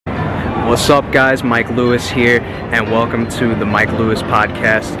What's up, guys? Mike Lewis here, and welcome to the Mike Lewis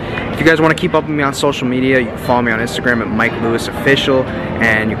Podcast. If you guys want to keep up with me on social media, you can follow me on Instagram at Mike Lewis Official,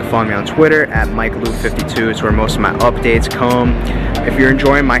 and you can follow me on Twitter at MikeLew52. It's where most of my updates come. If you're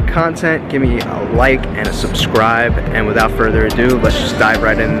enjoying my content, give me a like and a subscribe, and without further ado, let's just dive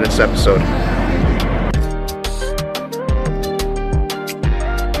right into this episode.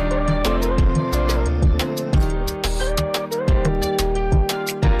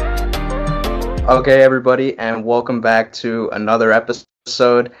 Okay, everybody, and welcome back to another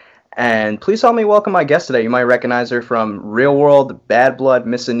episode. And please help me welcome my guest today. You might recognize her from Real World, Bad Blood,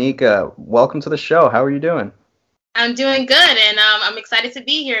 Miss Anika. Welcome to the show. How are you doing? I'm doing good, and I'm excited to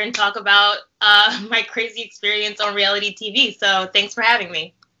be here and talk about my crazy experience on reality TV. So thanks for having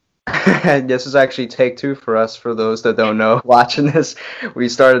me. This is actually take two for us, for those that don't know watching this. We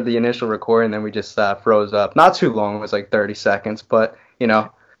started the initial recording, then we just froze up. Not too long, it was like 30 seconds, but, you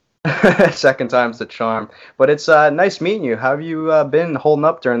know, second time's the charm. But it's nice meeting you. How have you been holding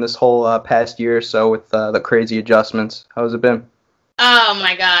up during this whole past year or so with the crazy adjustments? How's it been? Oh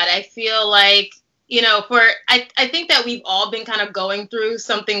my God, I feel like, you know, I think that we've all been kind of going through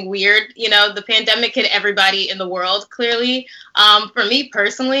something weird. You know, the pandemic hit everybody in the world, clearly. For me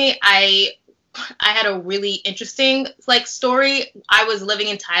personally, I had a really interesting story. I was living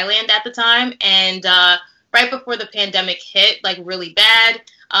in Thailand at the time, and right before the pandemic hit, really bad,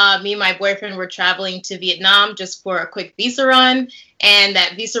 me and my boyfriend were traveling to Vietnam just for a quick visa run. And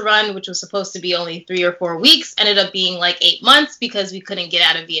that visa run, which was supposed to be only 3 or 4 weeks, ended up being 8 months because we couldn't get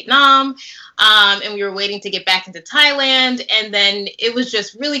out of Vietnam. And we were waiting to get back into Thailand. And then it was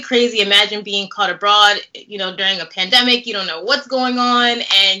just really crazy. Imagine being caught abroad, you know, during a pandemic. You don't know what's going on,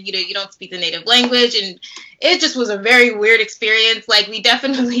 and, you know, you don't speak the native language. And it just was a very weird experience. We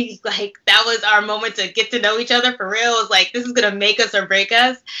definitely, that was our moment to get to know each other for real. It was this is going to make us or break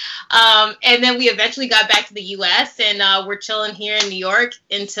us. And then we eventually got back to the U.S., and we're chilling here in New York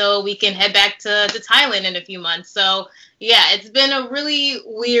until we can head back to Thailand in a few months. So, yeah, it's been a really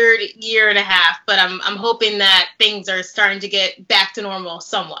weird year and a half, but I'm hoping that things are starting to get back to normal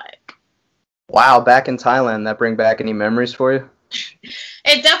somewhat. Wow, back in Thailand, that bring back any memories for you?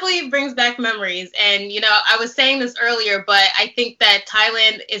 It definitely brings back memories. And, you know, I was saying this earlier, but I think that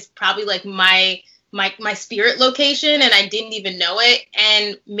Thailand is probably my spirit location, and I didn't even know it.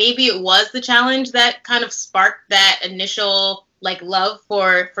 And maybe it was the challenge that kind of sparked that initial love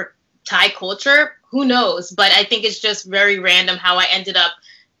for Thai culture. Who knows? But I think it's just very random how I ended up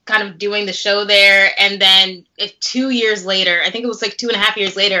kind of doing the show there. And then 2 years later, I think it was 2.5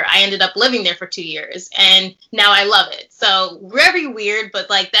 years later, I ended up living there for 2 years, and now I love it. So very weird, but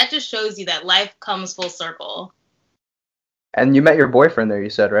that just shows you that life comes full circle. And you met your boyfriend there,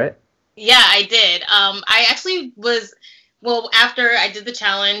 you said, right? Yeah, I did. I actually was, after I did the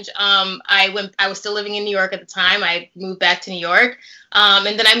challenge, I was still living in New York at the time. I moved back to New York.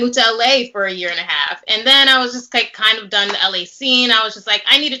 And then I moved to LA for a year and a half. And then I was just kind of done the LA scene. I was just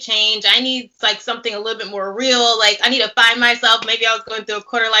I need a change. I need something a little bit more real. I need to find myself. Maybe I was going through a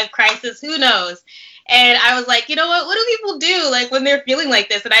quarter life crisis. Who knows? And I was you know what do people do when they're feeling like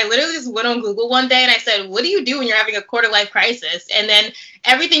this? And I literally just went on Google one day and I said, what do you do when you're having a quarter life crisis? And then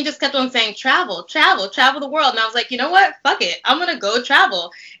everything just kept on saying, travel the world. And I was you know what? Fuck it. I'm going to go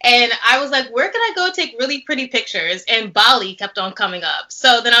travel. And I was where can I go take really pretty pictures? And Bali kept on coming up.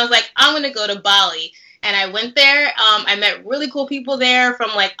 So then I was I'm going to go to Bali. And I went there. I met really cool people there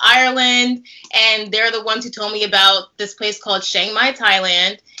from Ireland. And they're the ones who told me about this place called Chiang Mai,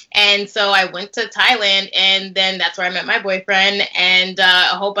 Thailand. And so I went to Thailand, and then that's where I met my boyfriend and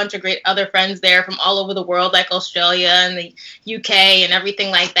a whole bunch of great other friends there from all over the world, Australia and the UK and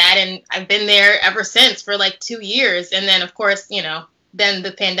everything like that. And I've been there ever since for 2 years. And then, of course, you know, then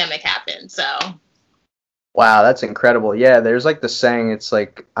the pandemic happened. So. Wow, that's incredible. Yeah, there's the saying, it's I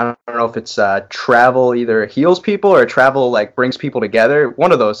don't know if it's travel either heals people or travel brings people together.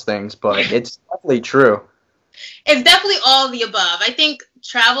 One of those things, but it's definitely true. It's definitely all of the above. I think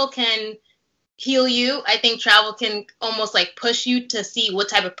travel can heal you. I think travel can almost push you to see what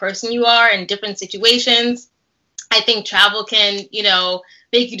type of person you are in different situations. I think travel can, you know,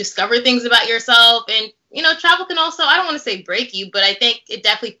 make you discover things about yourself. And, you know, travel can also, I don't want to say break you, but I think it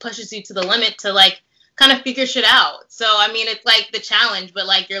definitely pushes you to the limit to kind of figure shit out. So, I mean, it's the challenge,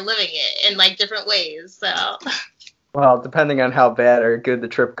 but you're living it in different ways. So. Well, depending on how bad or good the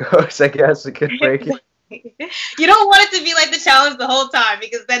trip goes, I guess it could break you. You don't want it to be the challenge the whole time,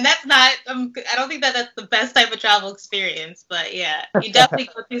 because then that's not, I don't think that that's the best type of travel experience. But yeah, you definitely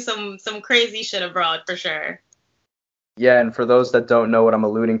go through some crazy shit abroad for sure. Yeah, and for those that don't know what I'm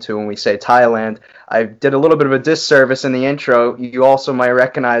alluding to when we say Thailand, I did a little bit of a disservice in the intro. You also might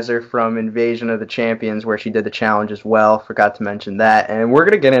recognize her from Invasion of the Champions, where she did the challenge as well. Forgot to mention that. And we're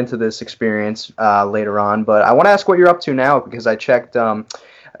going to get into this experience later on, but I want to ask what you're up to now, because I checked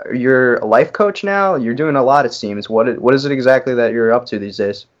you're a life coach now. You're doing a lot, it seems. What is it exactly that you're up to these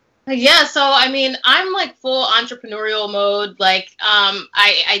days? Yeah, so I mean, I'm like full entrepreneurial mode. Like,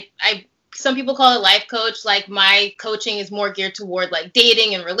 I some people call it life coach. Like, my coaching is more geared toward like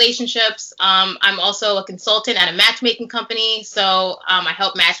dating and relationships. I'm also a consultant at a matchmaking company, so I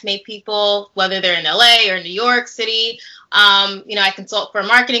help matchmake people, whether they're in LA or New York City. I consult for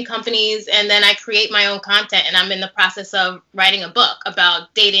marketing companies, and then I create my own content, and I'm in the process of writing a book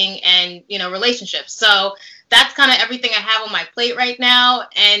about dating and, relationships. So that's kind of everything I have on my plate right now.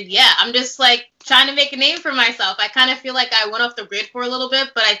 And yeah, I'm just like trying to make a name for myself. I kind of feel like I went off the grid for a little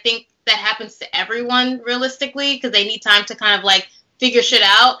bit, but I think that happens to everyone realistically, because they need time to kind of like figure shit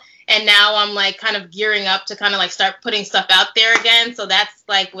out. And now I'm like kind of gearing up to kind of like start putting stuff out there again. So that's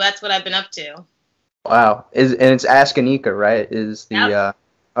what I've been up to. Wow. And it's Ask Anika, right? Yep.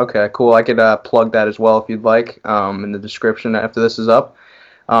 Okay, cool. I could plug that as well if you'd like, in the description after this is up.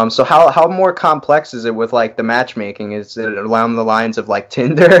 So how more complex is it with like the matchmaking? Is it along the lines of like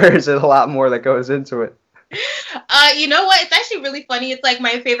Tinder, or is it a lot more that goes into it? You know what? It's actually really funny. It's like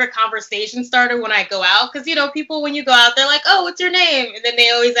my favorite conversation starter when I go out, because people, when you go out, they're like, "Oh, what's your name?" And then they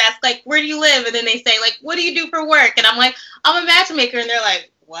always ask like, "Where do you live?" And then they say like, "What do you do for work?" And I'm like, "I'm a matchmaker," and they're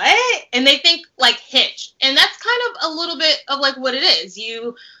like, "What?" And they think like Hitch, and that's kind of a little bit of like what it is.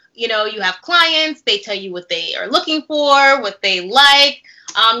 You have clients. They tell you what they are looking for, what they like.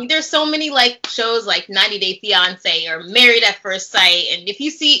 There's so many like shows like 90 Day Fiance or Married at First Sight, and if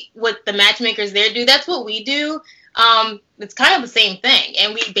you see what the matchmakers there do, that's what we do. It's kind of the same thing,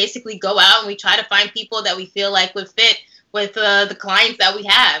 and we basically go out and we try to find people that we feel like would fit with the clients that we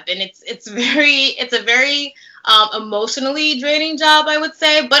have, and it's a very emotionally draining job, I would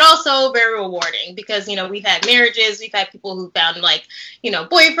say, but also very rewarding, because we've had marriages, we've had people who found like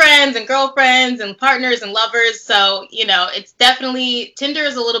boyfriends and girlfriends and partners and lovers. So it's definitely, Tinder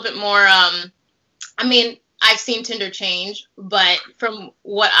is a little bit more I've seen Tinder change, but from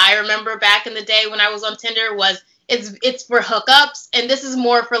what I remember back in the day when I was on Tinder, was it's for hookups, and this is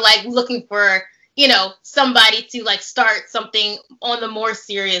more for like looking for somebody to like start something on the more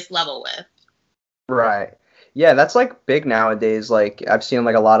serious level with. Right. Yeah, that's like big nowadays. Like I've seen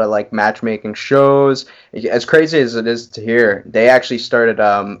like a lot of like matchmaking shows. As crazy as it is to hear, they actually started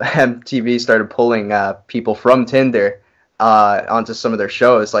MTV started pulling people from Tinder onto some of their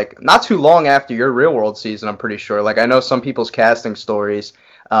shows. Like not too long after your Real World season, I'm pretty sure. Like I know some people's casting stories,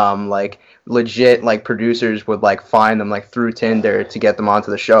 like legit like producers would like find them like through Tinder to get them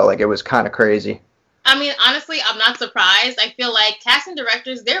onto the show. Like it was kind of crazy. I mean, honestly, I'm not surprised. I feel like casting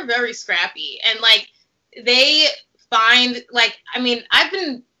directors, they're very scrappy, and like they find like, I mean, I've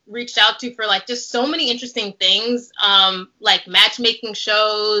been reached out to for like just so many interesting things, like matchmaking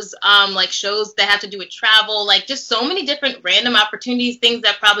shows, like shows that have to do with travel, like just so many different random opportunities, things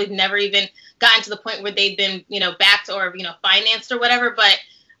that probably never even gotten to the point where they've been backed or financed or whatever. But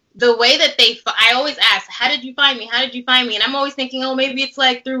the way that I always ask, how did you find me? How did you find me? And I'm always thinking, oh, maybe it's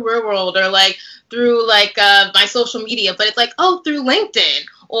like through Real World, or like through like my social media, but it's like, oh, through LinkedIn,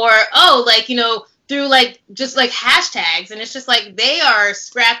 or oh, like through like just like hashtags. And it's just like, they are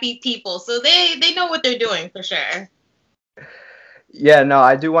scrappy people, so they know what they're doing for sure. Yeah, no,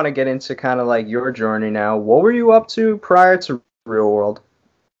 I do want to get into kind of like your journey now. What were you up to prior to Real World?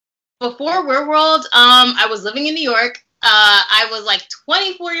 Before Real World, I was living in New York. I was like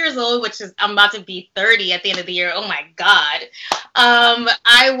 24 years old, which is, I'm about to be 30 at the end of the year. Oh my God.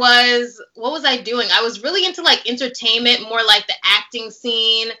 What was I doing? I was really into like entertainment, more like the acting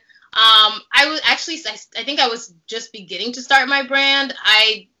scene. I think I was just beginning to start my brand.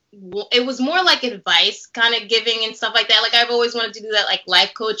 It was more like advice kind of giving and stuff like that. Like I've always wanted to do that like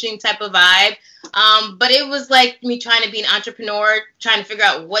life coaching type of vibe. But it was like me trying to be an entrepreneur, trying to figure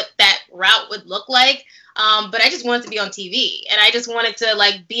out what that route would look like. But I just wanted to be on TV, and I just wanted to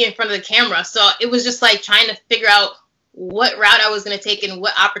like be in front of the camera. So it was just like trying to figure out what route I was going to take and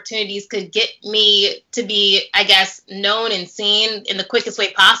what opportunities could get me to be, I guess, known and seen in the quickest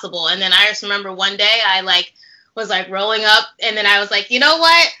way possible. And then I just remember one day I like was like rolling up, and then I was like, you know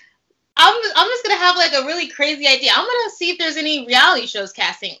what? I'm just going to have like a really crazy idea. I'm going to see if there's any reality shows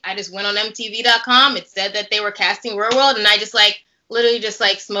casting. I just went on MTV.com. It said that they were casting Real World, and I just like literally just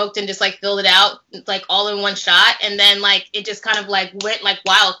like smoked and just like filled it out like all in one shot. And then like it just kind of like went like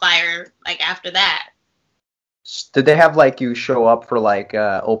wildfire like after that. Did they have like you show up for like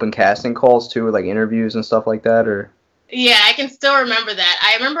open casting calls too, like interviews and stuff like that, or? Yeah, I can still remember that.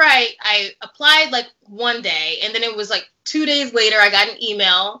 I remember I applied like one day, and then it was like 2 days later I got an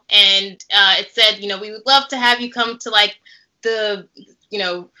email, and it said, we would love to have you come to like the,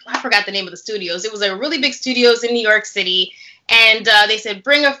 I forgot the name of the studios. It was like really big studios in New York City, and they said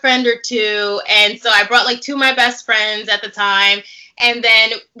bring a friend or two, and so I brought like two of my best friends at the time, and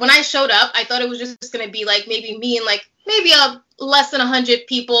then when I showed up, I thought it was just gonna be like maybe me and like maybe less than 100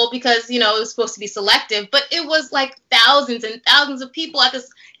 people because, it was supposed to be selective, but it was like thousands and thousands of people at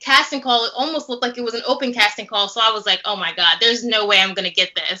this casting call. It almost looked like it was an open casting call. So I was like, oh my God, there's no way I'm going to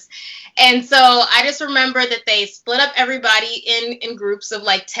get this. And so I just remember that they split up everybody in groups of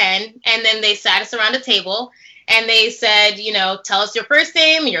like 10, and then they sat us around a table and they said, tell us your first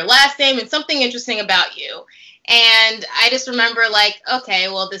name and your last name and something interesting about you. And I just remember like, okay,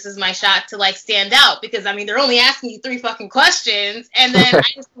 well, this is my shot to like stand out because they're only asking you 3 fucking questions. And then I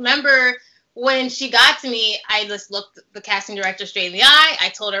just remember when she got to me, I just looked the casting director straight in the eye. I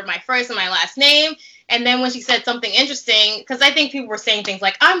told her my first and my last name. And then when she said something interesting, because I think people were saying things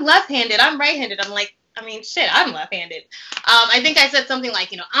like, I'm left-handed, I'm right-handed. I'm like, shit, I'm left-handed. I think I said something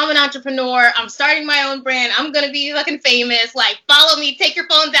like, I'm an entrepreneur. I'm starting my own brand. I'm going to be fucking famous. Like, follow me. Take your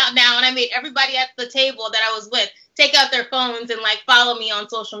phones out now. And I made everybody at the table that I was with take out their phones and, like, follow me on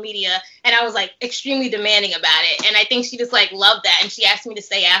social media. And I was, like, extremely demanding about it. And I think she just, like, loved that. And she asked me to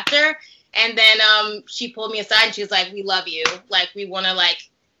stay after. And then she pulled me aside and she was like, we love you. Like, we want to, like,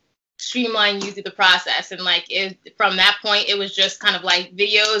 streamline you through the process. And like from that point it was just kind of like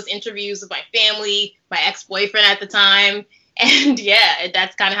videos, interviews with my family, my ex-boyfriend at the time, and yeah,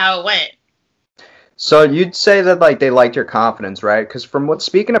 that's kind of how it went. So you'd say that like they liked your confidence, right? Because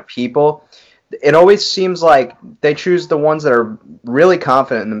speaking of people, it always seems like they choose the ones that are really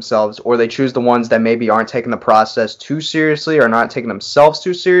confident in themselves, or they choose the ones that maybe aren't taking the process too seriously or not taking themselves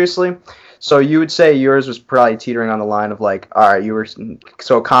too seriously. So you would say yours was probably teetering on the line of like, all right, you were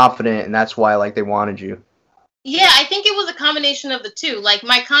so confident and that's why like they wanted you. Yeah, I think it was a combination of the two. Like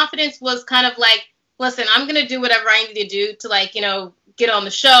my confidence was kind of like, listen, I'm going to do whatever I need to do to like, get on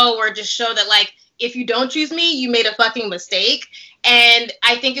the show or just show that like, if you don't choose me, you made a fucking mistake. And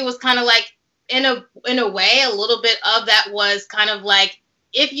I think it was kind of like, in a way, a little bit of that was kind of like,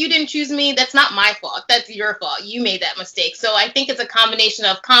 if you didn't choose me, that's not my fault. That's your fault. You made that mistake. So I think it's a combination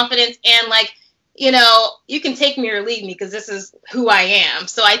of confidence and like, you can take me or leave me because this is who I am.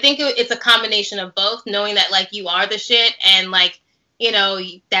 So I think it's a combination of both, knowing that like you are the shit and like,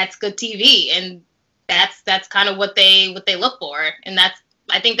 that's good TV, and that's kind of what they look for. And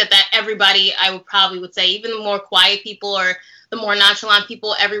I think that everybody, I would say, even the more quiet people or the more nonchalant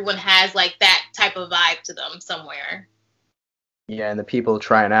people, everyone has like that type of vibe to them somewhere. Yeah, and the people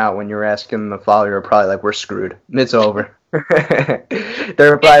trying out, when you're asking them to follow you, are probably like, we're screwed. It's over.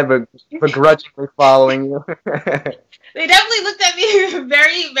 They're probably begrudgingly following you. They definitely looked at me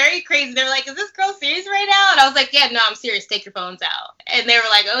very, very crazy. They were like, is this girl serious right now? And I was like, yeah, no, I'm serious. Take your phones out. And they were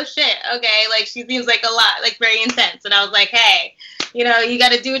like, oh, shit. Okay. Like, she seems like a lot, like very intense. And I was like, hey, you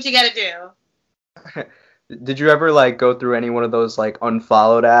got to do what you got to do. Did you ever like go through any one of those like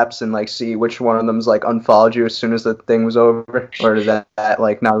unfollowed apps and like see which one of them's like unfollowed you as soon as the thing was over, or did that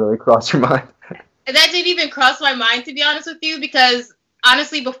like not really cross your mind? That didn't even cross my mind, to be honest with you, because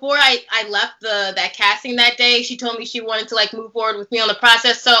honestly, before I left that casting that day, she told me she wanted to like move forward with me on the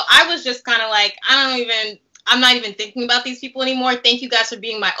process. So I was just kind of like, I'm not even thinking about these people anymore. Thank you guys for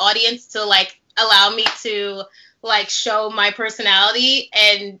being my audience to like allow me to like show my personality,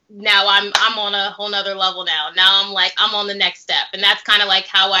 and now I'm on a whole nother level now. Now I'm on the next step, and that's kind of like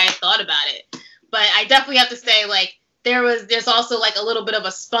how I thought about it. But I definitely have to say, like, there's also like a little bit of a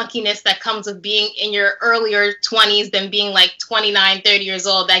spunkiness that comes with being in your earlier 20s than being like 29, 30 years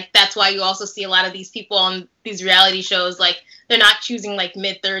old. That's why you also see a lot of these people on these reality shows, like they're not choosing like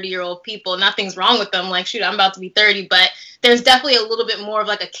mid 30-year-old people. Nothing's wrong with them. Like, shoot, I'm about to be 30, but there's definitely a little bit more of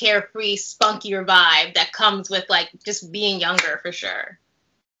like a carefree, spunkier vibe that comes with like just being younger, for sure.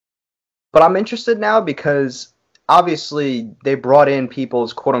 But I'm interested now because obviously they brought in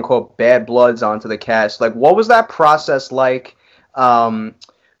people's quote unquote bad bloods onto the cast. Like, what was that process like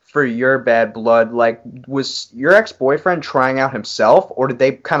for your bad blood? Like, was your ex-boyfriend trying out himself, or did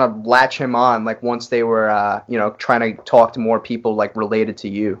they kind of latch him on like once they were trying to talk to more people like related to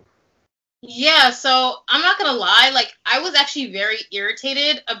you? Yeah, so I'm not gonna lie, like I was actually very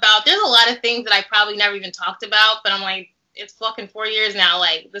irritated about, there's a lot of things that I probably never even talked about, but I'm like, it's fucking 4 years now,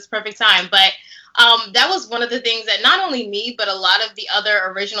 like this perfect time. But that was one of the things that not only me, but a lot of the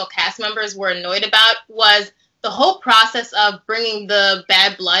other original cast members were annoyed about, was the whole process of bringing the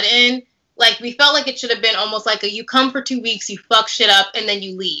bad blood in. Like, we felt like it should have been almost like you come for 2 weeks, you fuck shit up, and then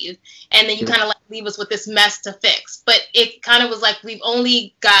you leave. And then you kind of like leave us with this mess to fix. But it kind of was like we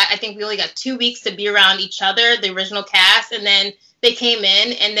only got 2 weeks to be around each other, the original cast, and then they came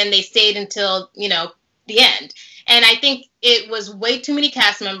in, and then they stayed until, the end. And I think it was way too many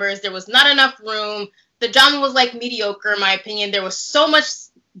cast members. There was not enough room. The drama was like mediocre, in my opinion. There was so much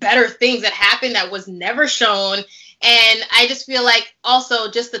better things that happened that was never shown. And I just feel like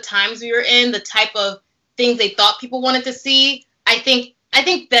also just the times we were in, the type of things they thought people wanted to see. I think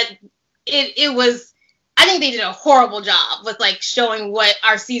that I think they did a horrible job with like showing what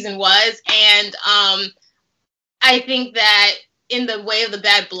our season was. And I think that in the Way of the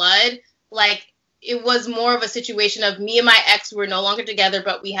Bad Blood, like, it was more of a situation of me and my ex were no longer together,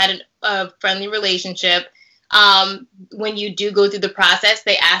 but we had a friendly relationship. When you do go through the process,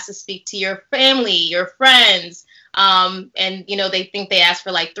 they ask to speak to your family, your friends. And, they think they asked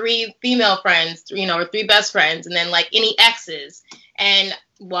for like 3 female friends, or 3 best friends, and then like any exes. And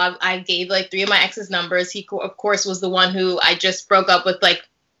while I gave like 3 of my exes numbers, he of course was the one who I just broke up with like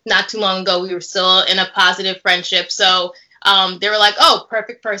not too long ago. We were still in a positive friendship. So they were like, oh,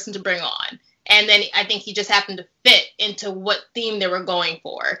 perfect person to bring on. And then I think he just happened to fit into what theme they were going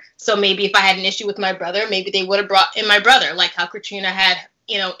for. So maybe if I had an issue with my brother, maybe they would have brought in my brother, like how Katrina had,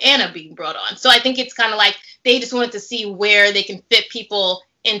 Anna being brought on. So I think it's kind of like they just wanted to see where they can fit people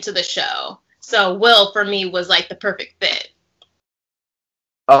into the show. So Will, for me, was like the perfect fit.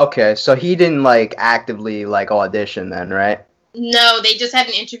 Okay, so he didn't like actively like audition then, right? No, they just had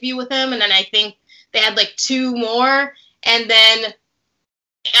an interview with him, and then I think they had like 2 more, and then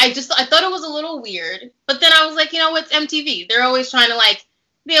I thought it was a little weird, but then I was like, it's MTV. They're always trying to like,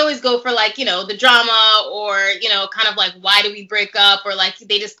 they always go for like, the drama or, kind of like, why do we break up? Or like,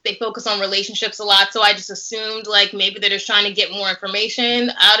 they focus on relationships a lot. So I just assumed like maybe they're just trying to get more information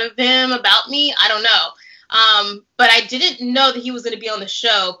out of him about me. I don't know. But I didn't know that he was going to be on the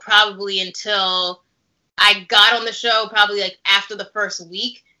show probably until I got on the show, probably like after the first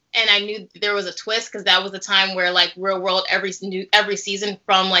week. And I knew there was a twist because that was the time where like Real World every season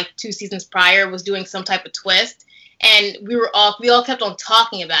from like 2 seasons prior was doing some type of twist, and we all kept on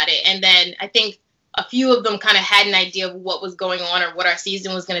talking about it. And then I think a few of them kind of had an idea of what was going on or what our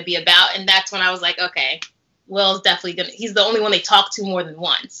season was going to be about, and that's when I was like, okay, Will's definitely he's the only one they talk to more than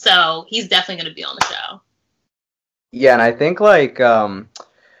once, so he's definitely going to be on the show. Yeah, and I think like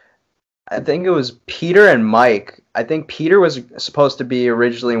I think it was Peter and Mike. I think Peter was supposed to be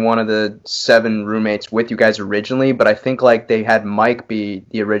originally one of the 7 roommates with you guys originally, but I think like they had Mike be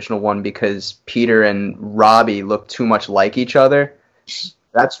the original one because Peter and Robbie looked too much like each other.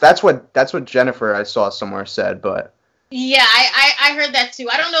 That's what Jennifer I saw somewhere said, but yeah, I heard that too.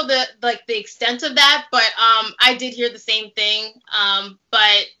 I don't know the extent of that, but I did hear the same thing.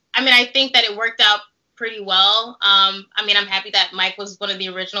 But I mean, I think that it worked out pretty well. I mean, I'm happy that Mike was one of the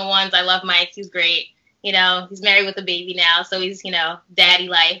original ones. I love Mike. He's great. He's married with a baby now, so he's, daddy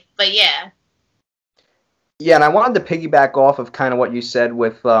life. But yeah. Yeah, and I wanted to piggyback off of kind of what you said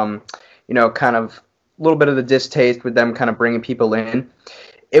with, kind of a little bit of the distaste with them kind of bringing people in.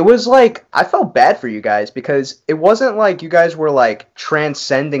 It was like, I felt bad for you guys because it wasn't like you guys were like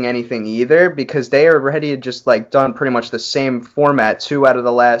transcending anything either, because they already had just like done pretty much the same format 2 out of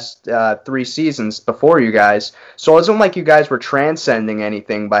the last 3 seasons before you guys. So it wasn't like you guys were transcending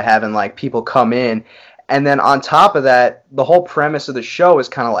anything by having like people come in. And then on top of that, the whole premise of the show is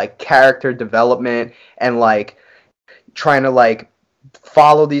kind of like character development and like trying to like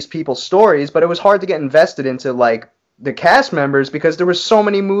follow these people's stories. But it was hard to get invested into like the cast members because there were so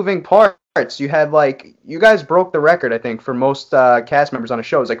many moving parts. You had like, you guys broke the record, I think, for most cast members on a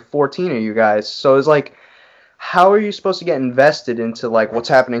show. It was like 14 of you guys. So it was like, how are you supposed to get invested into like what's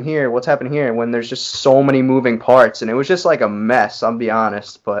happening here when there's just so many moving parts? And it was just like a mess, I'll be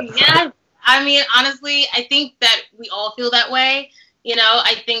honest. But yeah, I mean, honestly, I think that we all feel that way.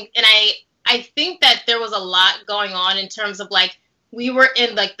 I think that there was a lot going on in terms of like, we were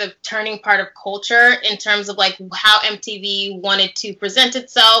in like the turning part of culture in terms of like how MTV wanted to present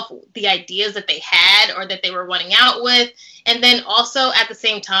itself, the ideas that they had or that they were running out with. And then also at the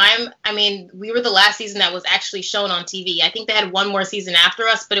same time, I mean, we were the last season that was actually shown on TV. I think they had one more season after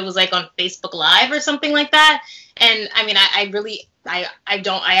us, but it was like on Facebook Live or something like that. And I mean, I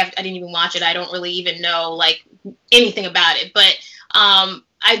didn't even watch it. I don't really even know like anything about it, but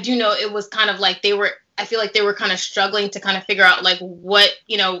I do know it was kind of like I feel like they were kind of struggling to kind of figure out like what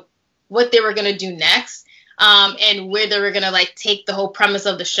they were going to do next, and where they were going to like take the whole premise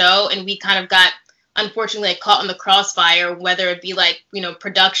of the show. And we kind of got, unfortunately, like, caught in the crossfire, whether it be like,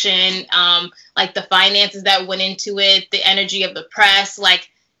 production, like the finances that went into it, the energy of the press,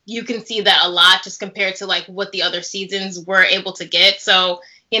 like, you can see that a lot just compared to like what the other seasons were able to get. So,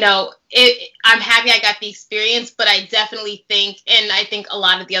 you know, I'm happy I got the experience, but I definitely think, and I think a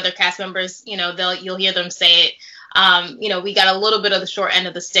lot of the other cast members, you know, you'll hear them say it. You know, we got a little bit of the short end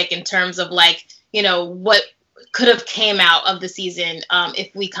of the stick in terms of like, you know, what could have came out of the season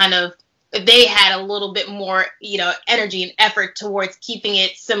if they had a little bit more, you know, energy and effort towards keeping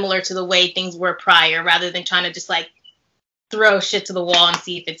it similar to the way things were prior, rather than trying to just like throw shit to the wall and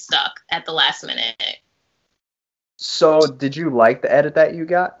see if it stuck at the last minute. So did you like the edit that you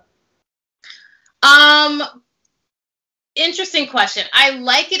got? Interesting question. I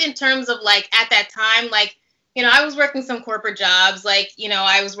like it in terms of like at that time, like, you know, I was working some corporate jobs, like, you know,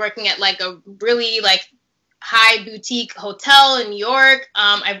 I was working at like a really like high boutique hotel in New York.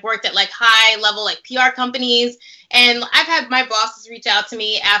 I've worked at like high level like PR companies, and I've had my bosses reach out to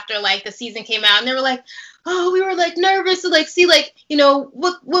me after like the season came out, and they were like, oh, we were like nervous to like see like, you know,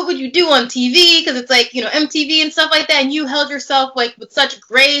 what would you do on TV, because it's like, you know, MTV and stuff like that, and you held yourself like with such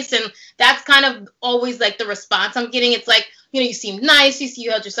grace. And that's kind of always like the response I'm getting. It's like, you know, you seemed nice, you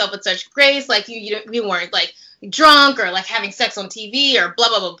held yourself with such grace, like you weren't like drunk or like having sex on TV or blah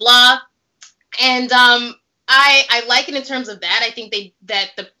blah blah blah. And I like it in terms of that. I think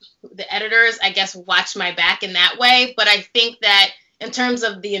the editors, I guess, watched my back in that way. But I think that in terms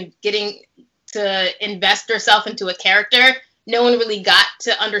of the getting to invest yourself into a character, no one really got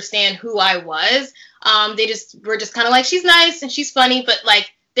to understand who I was. They were just kind of like, she's nice and she's funny, but like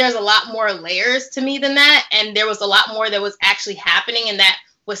there's a lot more layers to me than that. And there was a lot more that was actually happening and that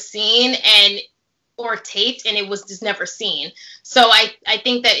was seen or taped, and it was just never seen. So I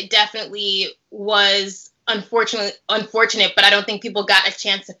think that it definitely was unfortunate, but I don't think people got a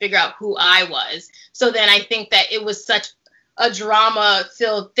chance to figure out who I was. So then I think that it was such a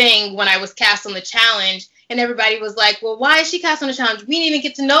drama-filled thing when I was cast on the challenge, and everybody was like, well, why is she cast on the challenge? We didn't even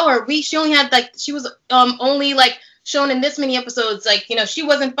get to know her. She only had like, she was only like shown in this many episodes. Like, you know, she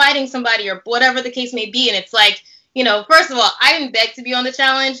wasn't fighting somebody or whatever the case may be. And it's like, you know, first of all, I didn't beg to be on the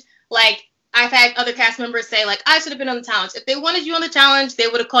challenge. Like, I've had other cast members say, like, I should have been on the challenge. If they wanted you on the challenge, they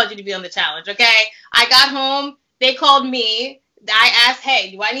would have called you to be on the challenge, okay? I got home, they called me. I asked,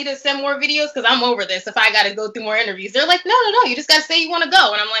 hey, do I need to send more videos? Because I'm over this if I got to go through more interviews. They're like, no, you just got to say you want to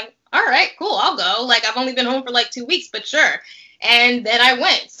go. And I'm like, all right, cool, I'll go. Like, I've only been home for like 2 weeks, but sure. And then I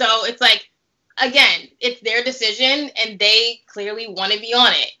went. So it's like, again, it's their decision, and they clearly want to be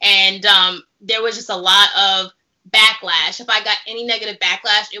on it. And there was just a lot of backlash. If I got any negative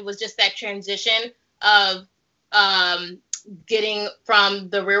backlash, it was just that transition of getting from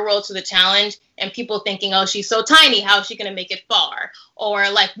the real world to the challenge, and people thinking, oh, she's so tiny, how is she going to make it far? Or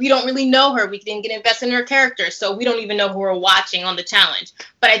like, we don't really know her, we didn't get invested in her character, so we don't even know who we're watching on the challenge.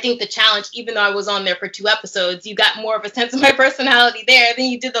 But I think the challenge, even though I was on there for 2 episodes, you got more of a sense of my personality there than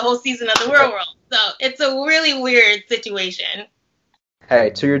you did the whole season of the real world. So it's a really weird situation. Hey,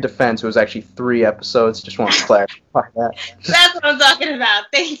 to your defense, it was actually 3 episodes. Just want to clarify that. That's what I'm talking about.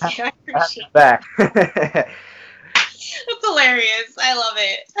 Thank you. I appreciate it. Back. That's hilarious. I love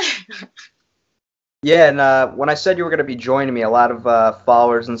it. Yeah, and when I said you were going to be joining me, a lot of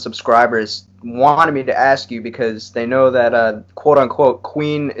followers and subscribers wanted me to ask you, because they know that, quote-unquote,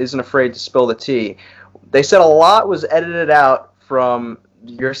 Queen isn't afraid to spill the tea. They said a lot was edited out from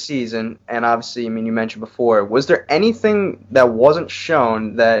your season, and obviously, I mean, you mentioned before, was there anything that wasn't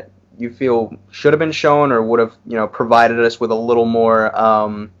shown that you feel should have been shown, or would have, you know, provided us with a little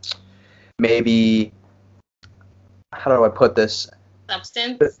more, maybe, how do I put this?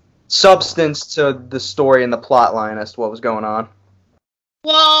 Substance to the story and the plot line as to what was going on?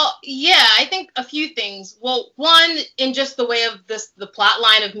 Well, yeah, I think a few things. Well, one, in just the way of the plot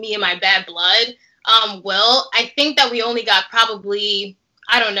line of me and my bad blood, I think that we only got probably,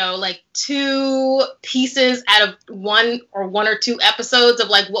 I don't know, like 2 pieces out of one or 2 episodes of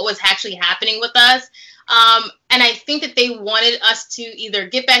like what was actually happening with us. And I think that they wanted us to either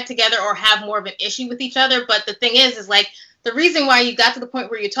get back together or have more of an issue with each other. But the thing is like, the reason why you got to the point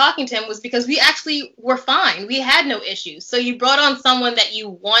where you're talking to him was because we actually were fine. We had no issues. So you brought on someone that you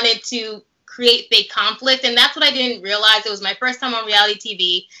wanted to create fake conflict. And that's what I didn't realize. It was my first time on reality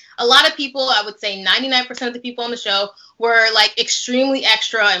TV. A lot of people, I would say 99% of the people on the show, were like extremely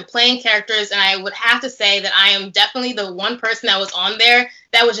extra and playing characters. And I would have to say that I am definitely the one person that was on there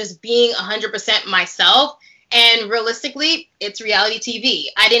that was just being 100% myself. And realistically, it's reality TV.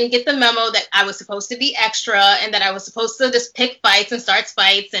 I didn't get the memo that I was supposed to be extra and that I was supposed to just pick fights and start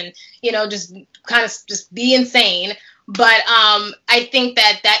fights and, you know, just kind of just be insane. But I think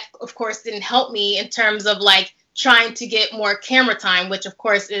that of course, didn't help me in terms of, like, trying to get more camera time, which of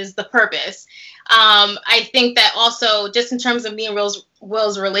course is the purpose. I think that also just in terms of me and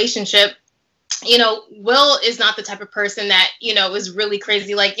Will's relationship, you know, Will is not the type of person that, you know, is really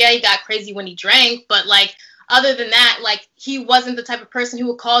crazy. Like, yeah, he got crazy when he drank, but like, other than that, like, he wasn't the type of person who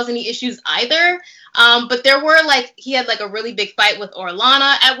would cause any issues either. But there were, like, he had, like, a really big fight with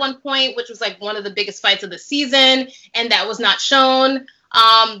Orlana at one point, which was, like, one of the biggest fights of the season, and that was not shown.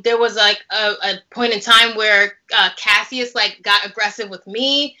 There was, like, a point in time where Cassius, like, got aggressive with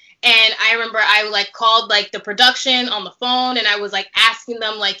me, and I remember I, like, called, like, the production on the phone, and I was, like, asking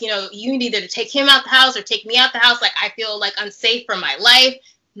them, like, you know, you need either to take him out the house or take me out the house. Like, I feel, like, unsafe for my life.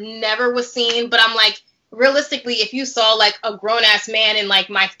 Never was seen, but I'm, like, realistically, if you saw like a grown-ass man in like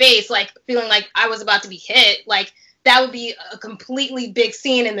my face, like feeling like I was about to be hit, like that would be a completely big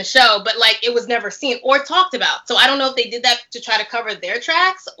scene in the show, but like it was never seen or talked about. So I don't know if they did that to try to cover their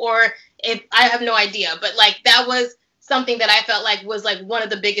tracks or if, I have no idea, but like that was something that I felt like was like one of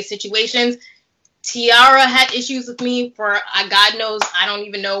the biggest situations. Tiara had issues with me for God knows, I don't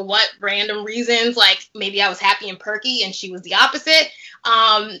even know what random reasons. Like maybe I was happy and perky and she was the opposite.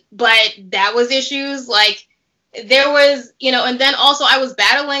 But that was issues. Like there was, you know, and then also I was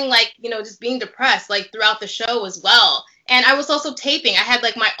battling like, you know, just being depressed like throughout the show as well. And I was also taping. I had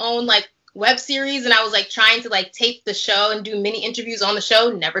like my own like web series and I was like trying to like tape the show and do mini interviews on the show.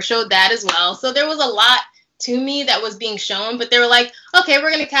 Never showed that as well. So there was a lot to me that was being shown, but they were like, okay, we're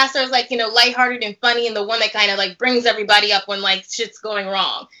gonna cast her as like, you know, lighthearted and funny and the one that kind of like brings everybody up when like shit's going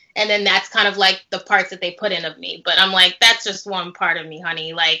wrong. And then that's kind of like the parts that they put in of me. But I'm like, that's just one part of me,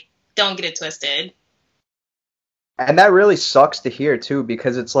 honey. Like, don't get it twisted. And that really sucks to hear too,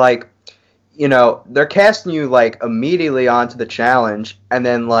 because it's like, you know, they're casting you like immediately onto the challenge, and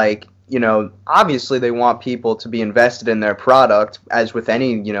then like, you know, obviously they want people to be invested in their product, as with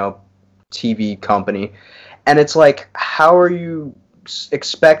any, you know, TV company. And it's like, how are you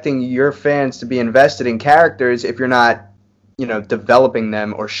expecting your fans to be invested in characters if you're not, you know, developing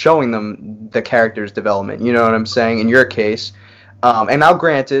them or showing them the character's development? You know what I'm saying? In your case. And now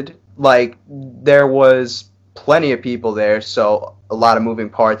granted, like, there was plenty of people there, so a lot of moving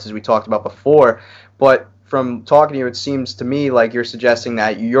parts, as we talked about before. But from talking to you, it seems to me like you're suggesting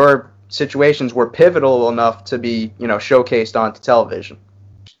that your situations were pivotal enough to be, you know, showcased onto television.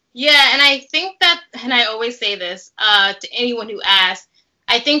 Yeah, and I think that, and I always say this to anyone who asks,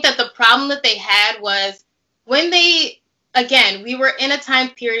 I think that the problem that they had was when they, again, we were in a time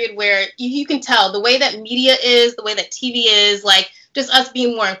period where you can tell the way that media is, the way that TV is, like just us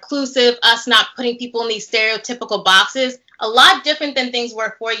being more inclusive, us not putting people in these stereotypical boxes, a lot different than things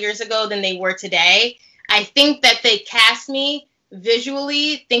were 4 years ago than they were today. I think that they cast me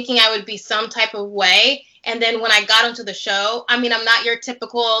visually thinking I would be some type of way. And then when I got into the show, I mean, I'm not your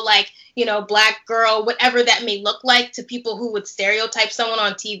typical, like, you know, black girl, whatever that may look like to people who would stereotype someone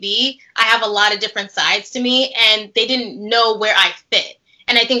on TV. I have a lot of different sides to me, and they didn't know where I fit.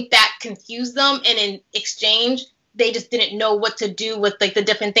 And I think that confused them. And in exchange, they just didn't know what to do with, like, the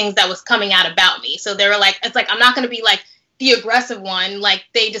different things that was coming out about me. So they were like, it's like, I'm not going to be, like, the aggressive one. Like,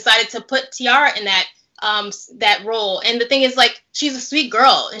 they decided to put Tiara in that role. And the thing is, like, she's a sweet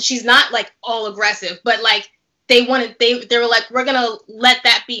girl and she's not like all aggressive, but like they were like, we're gonna let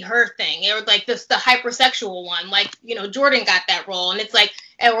that be her thing. It was like this, the hypersexual one, like, you know, Jordan got that role, and it's like,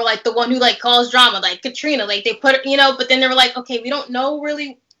 and we're like the one who like calls drama, like Katrina, like they put, you know, but then they were like, okay, we don't know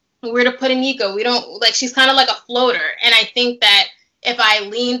really where to put Nico. We don't, like, she's kind of like a floater. And I think that if I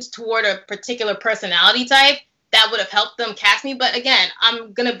leaned toward a particular personality type, that would have helped them cast me. But again,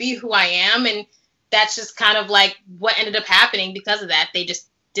 I'm gonna be who I am, and that's just kind of like what ended up happening because of that. They just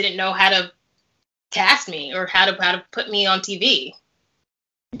didn't know how to cast me or how to put me on TV.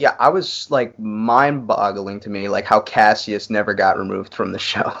 Yeah, I was like mind-boggling to me, like how Cassius never got removed from the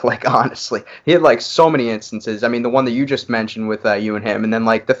show. Like, honestly, he had like so many instances. I mean, the one that you just mentioned with you and him, and then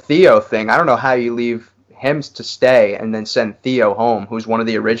like the Theo thing. I don't know how you leave him to stay and then send Theo home, who's one of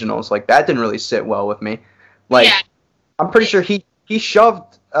the originals. Like, that didn't really sit well with me. Like, yeah. I'm pretty sure he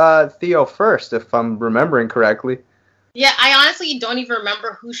shoved Theo first, if I'm remembering correctly. Yeah, I honestly don't even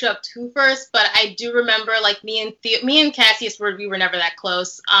remember who shoved who first, but I do remember like me and Cassius we were never that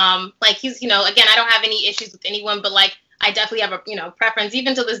close. Like, he's, you know, again, I don't have any issues with anyone, but like I definitely have a, you know, preference.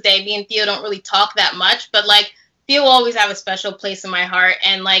 Even to this day, me and Theo don't really talk that much, but like Theo will always have a special place in my heart.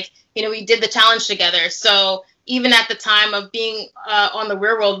 And like, you know, we did the challenge together, so even at the time of being on the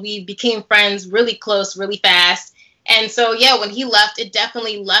Real World, we became friends really close, really fast. And so, yeah, when he left, it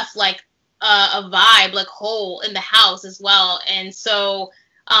definitely left, like, a vibe, like, hole in the house as well. And so,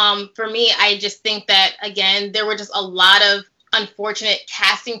 for me, I just think that, again, there were just a lot of unfortunate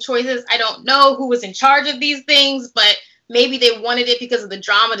casting choices. I don't know who was in charge of these things, but maybe they wanted it because of the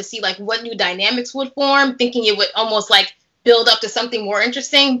drama to see like what new dynamics would form, thinking it would almost like build up to something more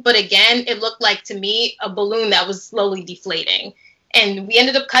interesting. But again, it looked like to me a balloon that was slowly deflating. And we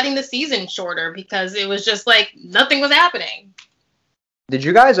ended up cutting the season shorter because it was just like nothing was happening. Did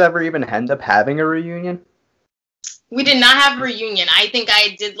you guys ever even end up having a reunion? We did not have a reunion. I think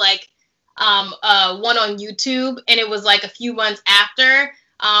I did like one on YouTube, and it was like a few months after.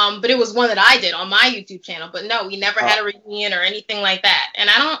 But it was one that I did on my YouTube channel. But no, we never had a reunion or anything like that. And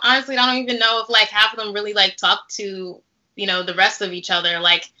I don't even know if like half of them really like talked to, you know, the rest of each other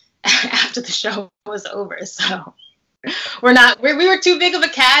like after the show was over. So we were too big of a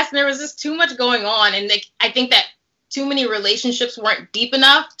cast, and there was just too much going on. And I think that too many relationships weren't deep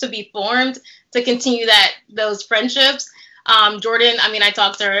enough to be formed to continue those friendships. Jordan, I mean, I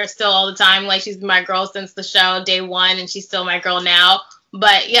talk to her still all the time. Like, she's been my girl since the show day one, and she's still my girl now.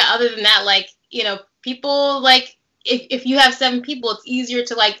 But yeah, other than that, like, you know, people like if you have 7 people, it's easier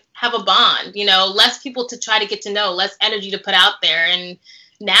to like have a bond, you know, less people to try to get to know, less energy to put out there. And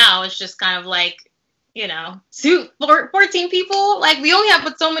now it's just kind of like, you know, 14 people, like we only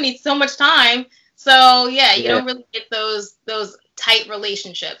have so much time. So yeah, you don't really get those tight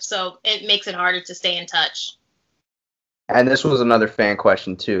relationships. So it makes it harder to stay in touch. And this was another fan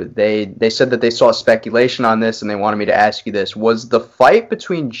question too. They said that they saw speculation on this, and they wanted me to ask you this. Was the fight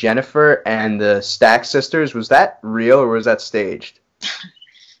between Jennifer and the Stack sisters, was that real or was that staged?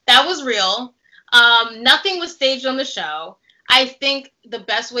 That was real. Nothing was staged on the show. I think the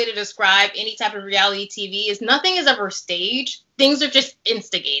best way to describe any type of reality TV is nothing is ever staged. Things are just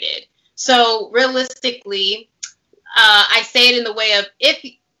instigated. So realistically, I say it in the way of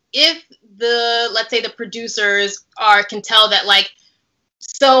if let's say the producers can tell that like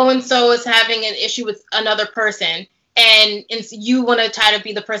so and so is having an issue with another person, and you want to try to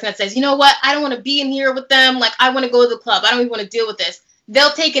be the person that says, you know what, I don't want to be in here with them, like I want to go to the club, I don't even want to deal with this.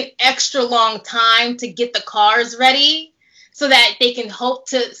 They'll take an extra long time to get the cars ready so that they can hope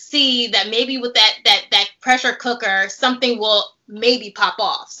to see that maybe with that pressure cooker something will maybe pop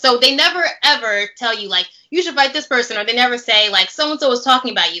off. So they never ever tell you like you should fight this person, or they never say like so and so was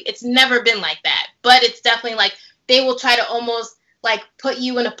talking about you. It's never been like that. But it's definitely like they will try to almost like put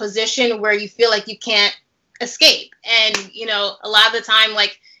you in a position where you feel like you can't escape. And you know, a lot of the time,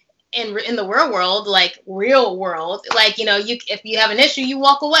 like in the real world, like you know, if you have an issue, you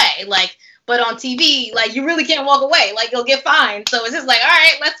walk away. Like, but on TV, like you really can't walk away. Like you'll get fined. So it's just like, all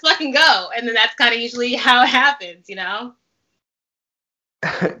right, let's fucking go. And then that's kind of usually how it happens, you know.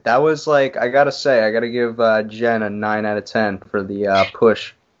 That was like, I gotta say, I gotta give Jen a 9 out of 10 for the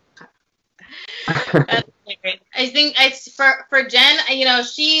push. That's great. I think it's for Jen, you know,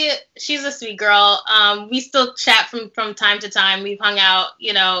 she's a sweet girl. We still chat from time to time. We've hung out,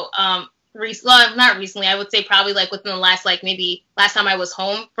 you know, well, not recently. I would say probably like within the last time I was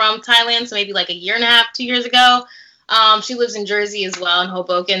home from Thailand, so maybe like a year and a half, 2 years ago. She lives in Jersey as well, in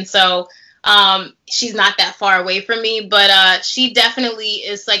Hoboken, so she's not that far away from me, but she definitely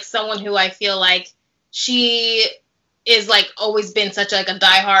is like someone who I feel like she is like always been such like a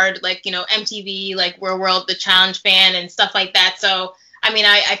diehard, like, you know, MTV, like Real World, The Challenge fan and stuff like that. So I mean,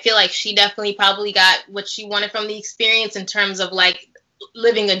 I feel like she definitely probably got what she wanted from the experience in terms of like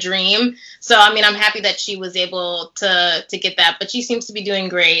living a dream. So I mean, I'm happy that she was able to get that, but she seems to be doing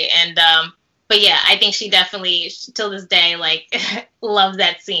great. And but yeah, I think she definitely, till this day, like, loves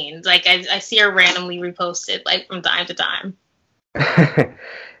that scene. Like, I see her randomly reposted, like, from time to time.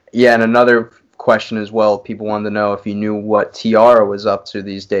 Yeah, and another question as well, people wanted to know if you knew what Tiara was up to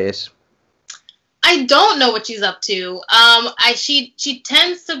these days. I don't know what she's up to. She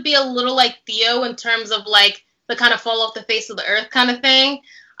tends to be a little like Theo in terms of, like, the kind of fall off the face of the earth kind of thing.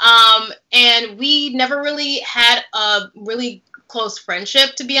 And we never really had a really close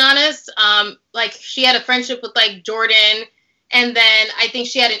friendship, to be honest. Like she had a friendship with like Jordan, and then I think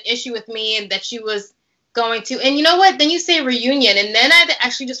she had an issue with me and that she was going to, and you know what, then you say reunion, and then I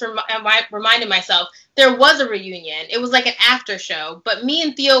actually just reminded myself there was a reunion. It was like an after show, but me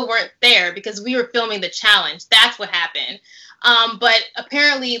and Theo weren't there because we were filming the challenge. That's what happened. But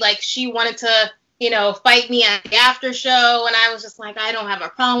apparently like she wanted to, you know, fight me at the after show, and I was just like, I don't have a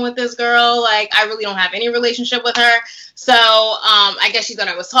problem with this girl. Like, I really don't have any relationship with her. So, I guess she thought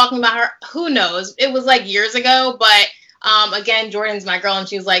I was talking about her. Who knows? It was like years ago, but again, Jordan's my girl, and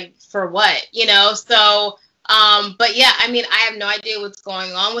she was like, for what? You know? So, but yeah, I mean, I have no idea what's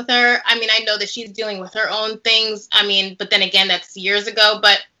going on with her. I mean, I know that she's dealing with her own things. I mean, but then again, that's years ago.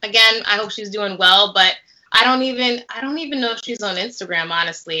 But again, I hope she's doing well. But I don't even know if she's on Instagram,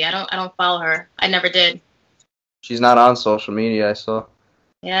 honestly. I don't follow her. I never did. She's not on social media, I saw.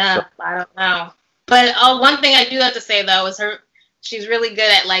 Yeah, So, I don't know. But one thing I do have to say though is she's really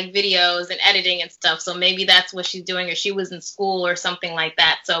good at like videos and editing and stuff. So maybe that's what she's doing, or she was in school or something like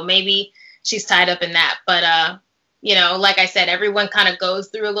that. So maybe she's tied up in that. But you know, like I said, everyone kind of goes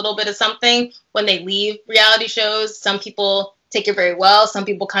through a little bit of something when they leave reality shows. Some people take it very well. Some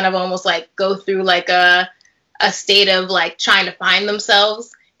people kind of almost like go through like a state of like trying to find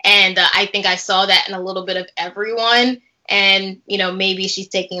themselves. And I think I saw that in a little bit of everyone. And, you know, maybe she's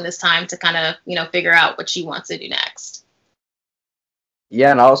taking this time to kind of, you know, figure out what she wants to do next. yeah,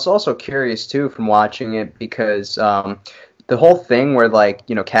 and I was also curious too from watching it because the whole thing where like,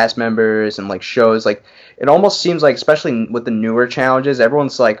 you know, cast members and like shows, like it almost seems like, especially with the newer challenges,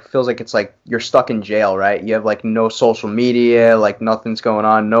 everyone's like feels like it's like you're stuck in jail, right? You have like no social media, like nothing's going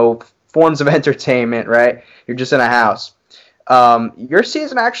on, no forms of entertainment, right? You're just in a house. Your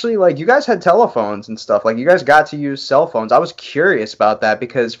season actually, like, you guys had telephones and stuff. Like, you guys got to use cell phones. I was curious about that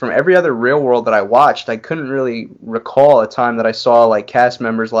because from every other Real World that I watched, I couldn't really recall a time that I saw, like, cast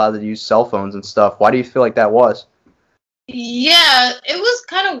members allowed to use cell phones and stuff. Why do you feel like that was? Yeah, it was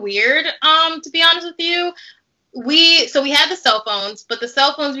kind of weird, to be honest with you. We had the cell phones, but the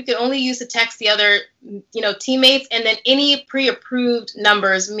cell phones we could only use to text the other, you know, teammates, and then any pre-approved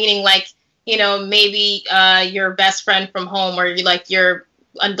numbers, meaning like, you know, maybe your best friend from home, or you like your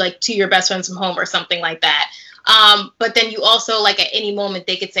like to your best friends from home or something like that. But then you also, like, at any moment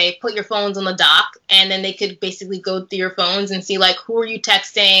they could say put your phones on the dock, and then they could basically go through your phones and see like who are you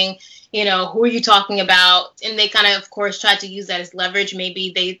texting, you know, who are you talking about, and they kind of course tried to use that as leverage.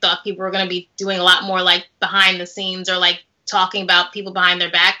 Maybe they thought people were going to be doing a lot more like behind the scenes or like talking about people behind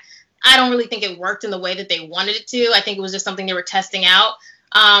their back. I don't really think it worked in the way that they wanted it to. I think it was just something they were testing out.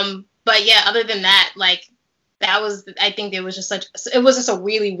 But yeah, other than that, like, I think it was just a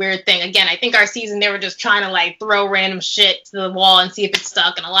really weird thing. Again, I think our season, they were just trying to like throw random shit to the wall and see if it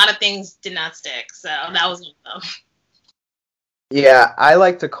stuck, and a lot of things did not stick. So that was one of them. Yeah, I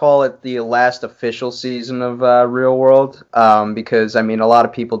like to call it the last official season of Real World because, I mean, a lot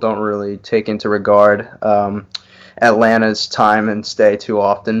of people don't really take into regard Atlanta's time and stay too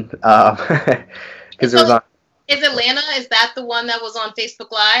often because it was on. Is Atlanta, is that the one that was on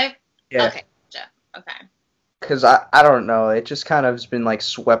Facebook Live? Yeah. Okay, gotcha. Okay. Because I don't know, it just kind of has been like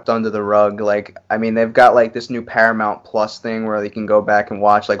swept under the rug. Like, I mean, they've got like this new Paramount Plus thing where they can go back and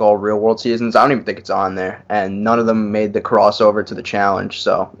watch like all Real World seasons. I don't even think it's on there, and none of them made the crossover to the challenge.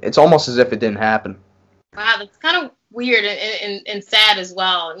 So it's almost as if it didn't happen. Wow, that's kind of weird and sad as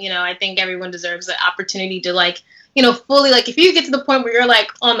well. You know, I think everyone deserves the opportunity to, like, you know, fully, like, if you get to the point where you're like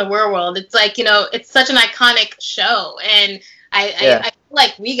on the Real World, it's like, you know, it's such an iconic show, and I feel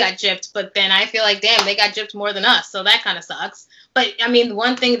like we got gypped, but then I feel like, damn, they got gypped more than us, so that kind of sucks. But I mean,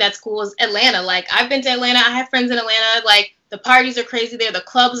 one thing that's cool is Atlanta. Like, I've been to Atlanta, I have friends in Atlanta. Like, the parties are crazy there, the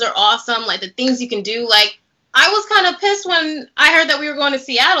clubs are awesome, like the things you can do. Like, I was kind of pissed when I heard that we were going to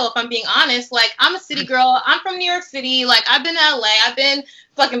Seattle, if I'm being honest. Like, I'm a city girl, I'm from New York City, like, I've been to LA, I've been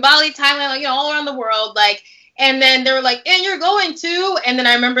fucking Bali, Thailand, like, you know, all around the world, like. And then they were like, and you're going to? And then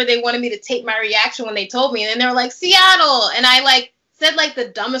I remember they wanted me to tape my reaction when they told me. And then they were like, Seattle. And I, like, said, like, the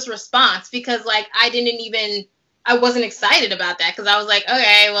dumbest response because, like, I wasn't excited about that because I was like,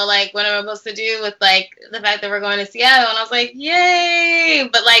 okay, well, like, what am I supposed to do with, like, the fact that we're going to Seattle? And I was like, yay.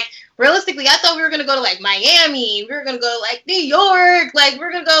 But, like, realistically, I thought we were going to go to, like, Miami. We were going to go to, like, New York. Like,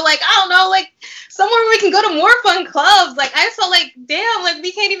 we're going to go, like, I don't know, like, somewhere where we can go to more fun clubs. Like, I just felt like, damn, like,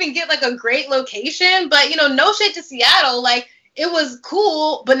 we can't even get, like, a great location. But, you know, no shit to Seattle. Like, it was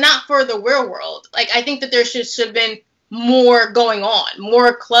cool, but not for the Real World. Like, I think that there should have been more going on,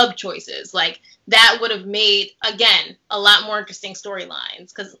 more club choices. Like, that would have made, again, a lot more interesting storylines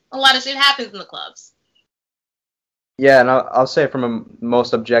because a lot of shit happens in the clubs. Yeah, and I'll say from a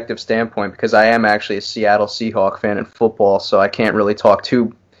most objective standpoint, because I am actually a Seattle Seahawk fan in football, so I can't really talk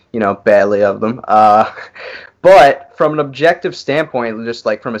too, you know, badly of them. But from an objective standpoint, just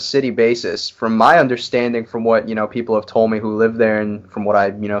like from a city basis, from my understanding, from what, you know, people have told me who live there, and from what I,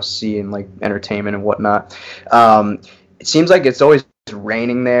 you know, see in like entertainment and whatnot, it seems like it's always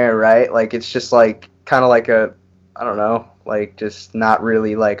raining there, right? Like, it's just like kind of like a, I don't know, like just not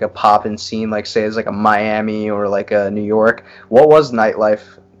really like a poppin' scene, like say it's like a Miami or like a New York. What was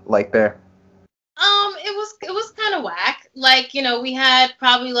nightlife like there? It was kind of whack. Like, you know, we had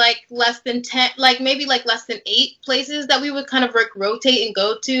probably like less than 10, like maybe like less than 8 places that we would kind of rotate and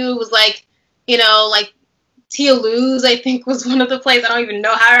go to. It was like, you know, like Tia Lou's, I think, was one of the places. I don't even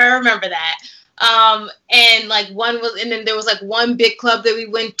know how I remember that. And like and then there was like one big club that we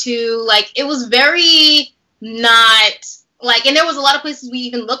went to. Like, it was very not Like, and there was a lot of places we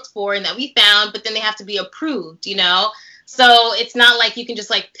even looked for and that we found, but then they have to be approved, you know? So it's not like you can just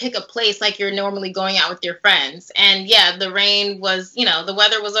like pick a place like you're normally going out with your friends. And yeah, the rain was, you know, the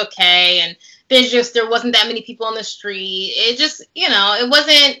weather was okay. And there wasn't that many people on the street. It just, you know, it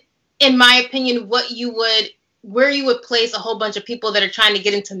wasn't, in my opinion, where you would place a whole bunch of people that are trying to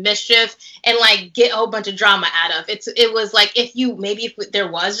get into mischief and like get a whole bunch of drama out of. It was like if there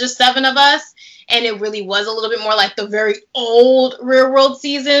was just 7 of us and it really was a little bit more like the very old Real World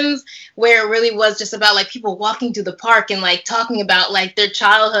seasons where it really was just about like people walking through the park and like talking about like their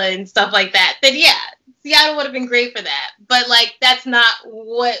childhood and stuff like that, then yeah, Seattle would have been great for that. But like that's not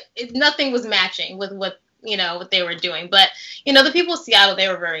nothing was matching with what they were doing. But you know, the people of Seattle, they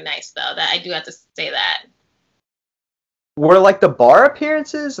were very nice though. That I do have to say that. Were like the bar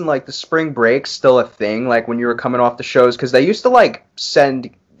appearances and like the spring break still a thing? Like when you were coming off the shows, because they used to like send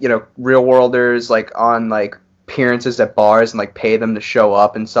Real Worlders like on like appearances at bars and like pay them to show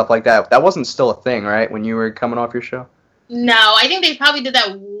up and stuff like that. That wasn't still a thing, right? When you were coming off your show. No, I think they probably did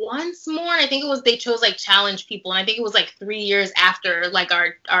that once more. I think it was they chose like challenge people, and I think it was like 3 years after like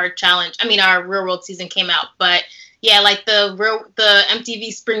our challenge. I mean, our Real World season came out. But yeah, like the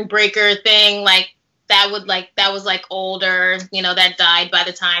MTV Spring Breaker thing, like. That was like older, that died by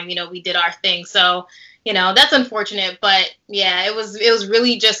the time, we did our thing. So, that's unfortunate. But yeah, it was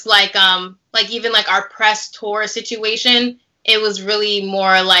really just like even like our press tour situation, it was really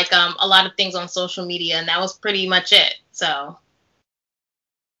more like a lot of things on social media, and that was pretty much it. So.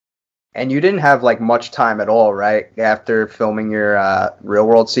 And you didn't have like much time at all, right? After filming your Real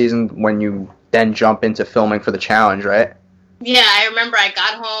World season, when you then jump into filming for the challenge, right? Yeah, I remember I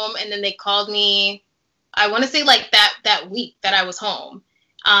got home and then they called me. I want to say like that week that I was home.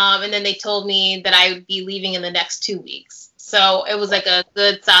 And then they told me that I would be leaving in the next 2 weeks. So it was like a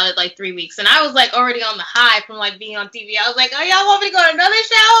good solid like 3 weeks. And I was like already on the high from like being on TV. I was like, oh, y'all want me to go to another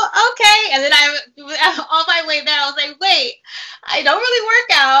show? Okay. And then on my way there, I was like, wait, I don't really work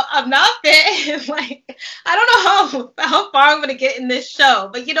out. I'm not fit. Like, I don't know how far I'm going to get in this show.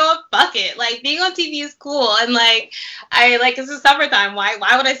 But you know what? Fuck it. Like being on TV is cool. And like, it's the summertime. Why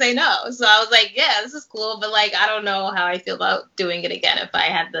would I say no? So I was like, yeah, this is cool. But like, I don't know how I feel about doing it again if I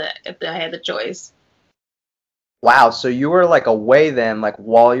had the choice. Wow, so you were like away then, like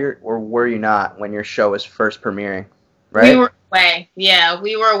or were you not when your show was first premiering, right? We were away. Yeah,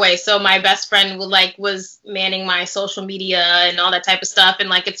 we were away. So my best friend was manning my social media and all that type of stuff. And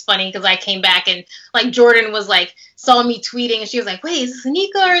like, it's funny because I came back and like Jordan was like, saw me tweeting and she was like, wait, is this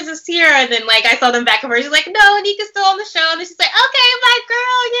Anika or is this Sierra? And then like, I saw them back and forth. She's like, no, Anika's still on the show. And then she's like, okay, bye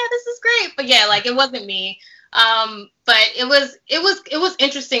girl. Yeah, this is great. But yeah, like it wasn't me. But it was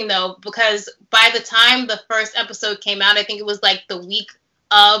interesting though, because by the time the first episode came out, I think it was like the week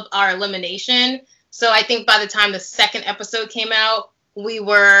of our elimination. So I think by the time the second episode came out, we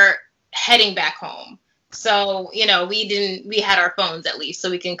were heading back home. So, we had our phones at least, so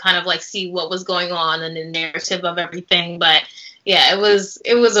we can kind of like see what was going on and the narrative of everything. But yeah, it was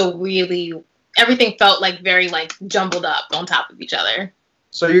everything felt like very like jumbled up on top of each other.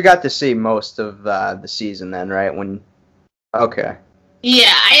 So you got to see most of the season then, right? Okay.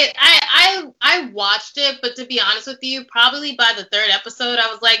 Yeah, I watched it, but to be honest with you, probably by the third episode,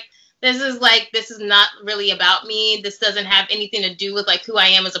 I was like, this is not really about me. This doesn't have anything to do with like who I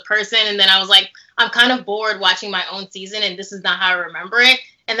am as a person. And then I was like, I'm kind of bored watching my own season, and this is not how I remember it.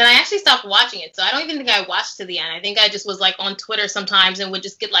 And then I actually stopped watching it. So I don't even think I watched to the end. I think I just was like on Twitter sometimes and would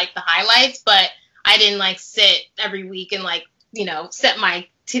just get like the highlights, but I didn't like sit every week and like, set my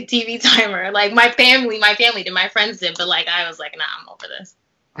TV timer. Like my family did, my friends did, but like I was like, nah, I'm over this.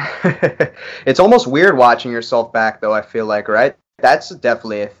 It's almost weird watching yourself back though, I feel like, right? That's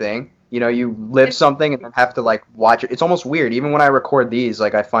definitely a thing. You live something and then have to like watch it. It's almost weird. Even when I record these,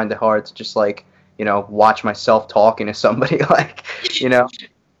 like I find it hard to just like, watch myself talking to somebody like,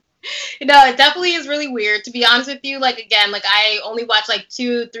 No, it definitely is really weird, to be honest with you. Like, again, like I only watched like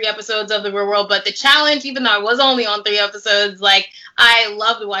 2-3 episodes of The Real World, but the challenge, even though I was only on 3 episodes, like I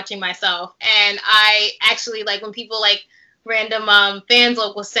loved watching myself. And I actually, like, when people like random fans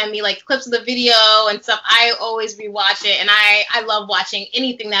will send me like clips of the video and stuff, I always rewatch it. And I love watching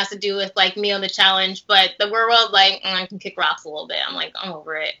anything that has to do with like me on the challenge. But The Real World, like, I can kick rocks a little bit. I'm like, I'm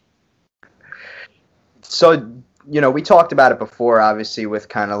over it. So, we talked about it before, obviously, with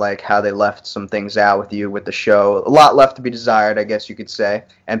kind of like how they left some things out with you with the show. A lot left to be desired, I guess you could say.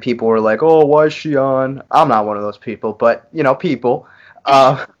 And people were like, oh, why is she on? I'm not one of those people, but, people.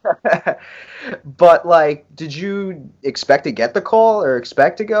 But, like, did you expect to get the call or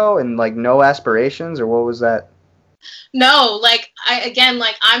expect to go and, like, no aspirations, or what was that? No, like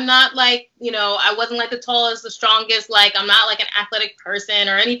I'm not like, I wasn't like the tallest, the strongest, like I'm not like an athletic person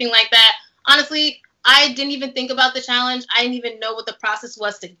or anything like that. Honestly, I didn't even think about the challenge. I didn't even know what the process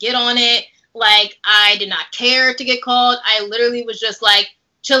was to get on it. Like I did not care to get called. I literally was just like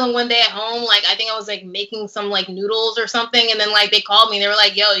chilling one day at home. Like I think I was like making some like noodles or something, and then like they called me and they were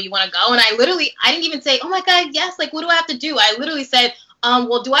like, "Yo, you want to go?" And I didn't even say, "Oh my God, yes." Like, what do I have to do? I literally said,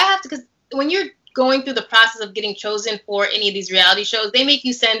 well, do I have to?" Because when you're going through the process of getting chosen for any of these reality shows, they make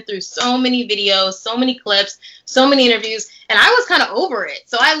you send through so many videos, so many clips, so many interviews, and I was kind of over it.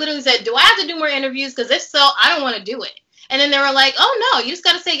 So I literally said, "Do I have to do more interviews? Because if so, I don't want to do it." And then they were like, "Oh no, you just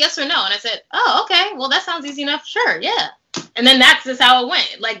got to say yes or no." And I said, "Oh, okay, well that sounds easy enough. Sure, yeah." And then that's just how it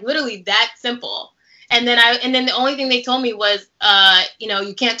went, like literally that simple. And then the only thing they told me was,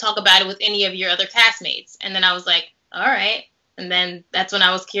 you can't talk about it with any of your other castmates. And then I was like, all right. And then that's when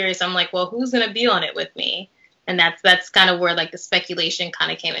I was curious. I'm like, well, who's gonna be on it with me? And that's kind of where like the speculation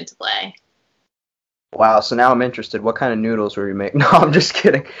kind of came into play. Wow. So now I'm interested. What kind of noodles were you making? No, I'm just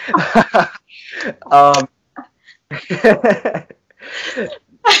kidding.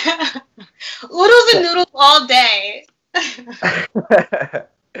 Oodles and noodles all day.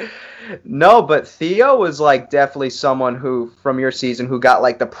 No, but Theo was like definitely someone who from your season who got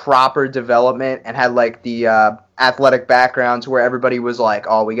like the proper development and had like the athletic backgrounds where everybody was like,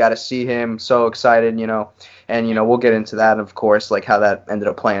 "Oh, we got to see him." So excited, and we'll get into that, of course, like how that ended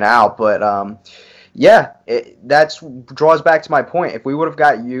up playing out. But yeah, that's draws back to my point. If we would have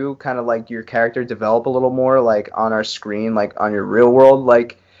got you kind of like your character develop a little more like on our screen, like on your real world,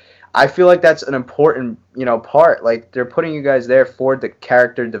 like I feel like that's an important, part. Like they're putting you guys there for the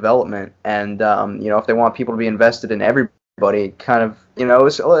character development, and if they want people to be invested in everybody, kind of, it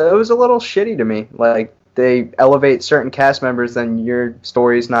was a little shitty to me. Like they elevate certain cast members, then your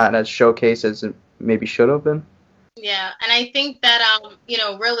story's not as showcased as it maybe should have been. Yeah, and I think that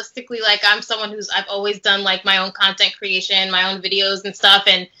realistically, like I've always done like my own content creation, my own videos and stuff,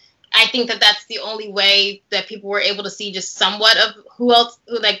 and I think that that's the only way that people were able to see just somewhat of who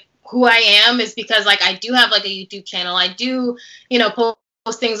I am is because like I do have like a YouTube channel. I do,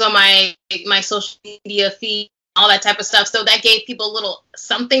 post things on my social media feed, all that type of stuff. So that gave people a little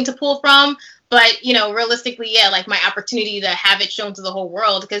something to pull from. But, realistically, yeah, like my opportunity to have it shown to the whole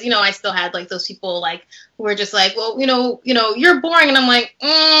world, because, I still had like those people like who were just like, well, you're boring. And I'm like,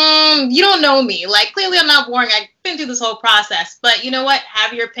 you don't know me. Like, clearly I'm not boring. I've been through this whole process. But you know what?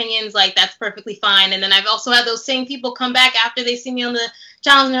 Have your opinions. Like, that's perfectly fine. And then I've also had those same people come back after they see me on the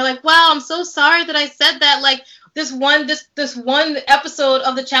challenge and they're like, wow, I'm so sorry that I said that. Like, this one episode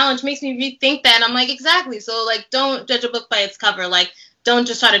of the challenge makes me rethink that. And I'm like, exactly. So, like, don't judge a book by its cover. Like, don't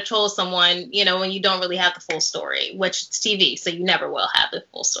just try to troll someone, when you don't really have the full story, which it's TV, so you never will have the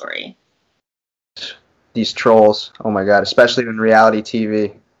full story. These trolls, oh my God, especially in reality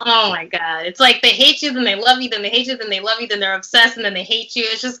TV. Oh my God, it's like they hate you, then they love you, then they hate you, then they love you, then they're obsessed, and then they hate you.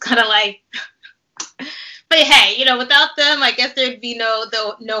 It's just kind of like, but hey, without them, I guess there'd be no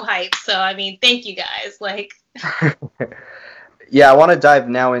hype. So I mean, thank you guys. Like, yeah, I want to dive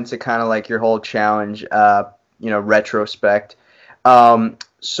now into kind of like your whole challenge, retrospect.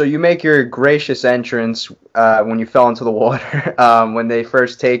 So you make your gracious entrance when you fell into the water, when they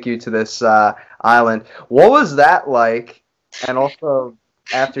first take you to this island. What was that like? And also,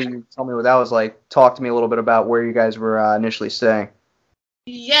 after you tell me what that was like, talk to me a little bit about where you guys were initially staying.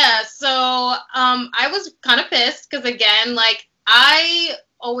 Yeah, so I was kind of pissed because, again, like, I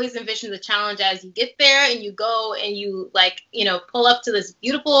always envisioned the challenge as you get there and you go and you, like, pull up to this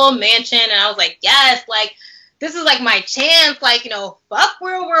beautiful mansion, and I was like, yes, like, this is like my chance, like, fuck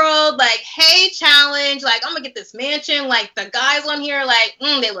real world, like, hey, challenge, like, I'm gonna get this mansion, like, the guys on here, like,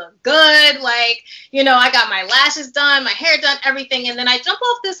 they look good, like, I got my lashes done, my hair done, everything, and then I jump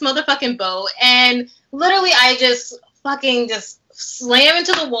off this motherfucking boat, and literally I just fucking just slam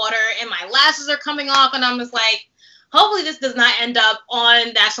into the water, and my lashes are coming off, and I'm just like, hopefully this does not end up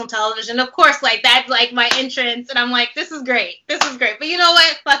on national television. Of course, like, that's like my entrance, and I'm like, this is great, but you know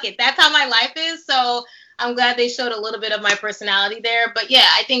what, fuck it, that's how my life is, so I'm glad they showed a little bit of my personality there. But yeah,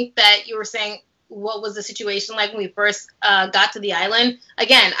 I think that you were saying what was the situation like when we first got to the island.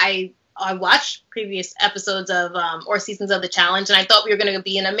 Again, I watched previous episodes of or seasons of the challenge, and I thought we were going to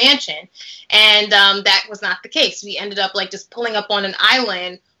be in a mansion. And that was not the case. We ended up like just pulling up on an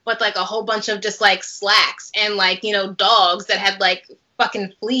island with like a whole bunch of just like slacks and like, dogs that had like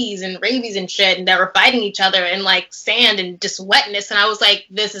fucking fleas and rabies and shit, and that were fighting each other and like sand and just wetness. And I was like,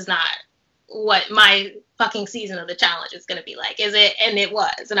 this is not what my fucking season of the challenge is going to be like, is it? And it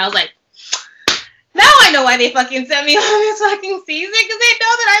was. And I was like, no, Now I know why they fucking sent me on this fucking season, because they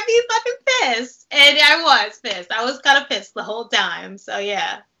know that I'd be fucking pissed. And I was pissed. I was kind of pissed the whole time. So,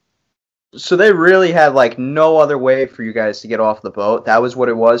 yeah. So they really had, like, no other way for you guys to get off the boat? That was what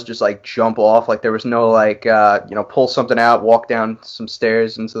it was? Just, like, jump off? Like, there was no, like, pull something out, walk down some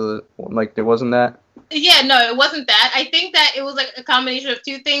stairs into the... Like, there wasn't that? Yeah, no, it wasn't that. I think that it was like a combination of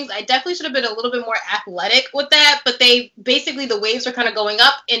two things. I definitely should have been a little bit more athletic with that, but the waves were kind of going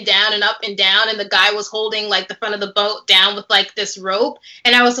up and down and up and down, and the guy was holding like the front of the boat down with like this rope,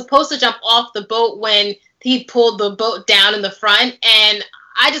 and I was supposed to jump off the boat when he pulled the boat down in the front, and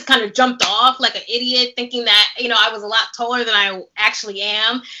I just kind of jumped off like an idiot, thinking that, I was a lot taller than I actually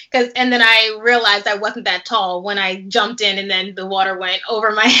am. And then I realized I wasn't that tall when I jumped in, and then the water went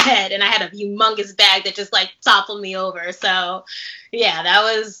over my head, and I had a humongous bag that just like toppled me over. So yeah, that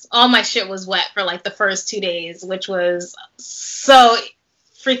was, all my shit was wet for like the first 2 days, which was so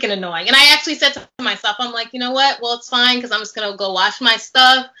freaking annoying. And I actually said to myself, I'm like, you know what? Well, it's fine, because I'm just going to go wash my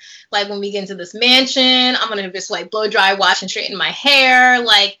stuff. Like, when we get into this mansion, I'm going to just, like, blow dry, wash, and straighten my hair.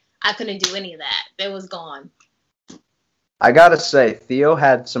 Like, I couldn't do any of that. It was gone. I gotta say, Theo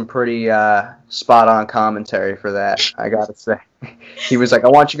had some pretty spot-on commentary for that, I gotta say. He was like, I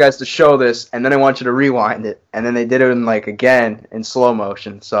want you guys to show this, and then I want you to rewind it. And then they did it, again, in slow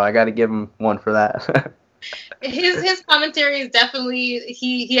motion. So I gotta give him one for that. His commentary is definitely,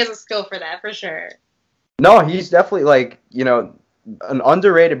 he has a skill for that, for sure. No, he's definitely, an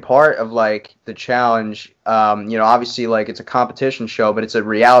underrated part of the challenge. Obviously it's a competition show, but it's a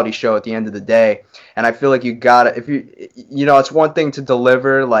reality show at the end of the day. And I feel like you gotta, if it's one thing to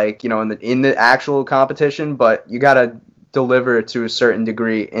deliver in the actual competition, but you gotta deliver to a certain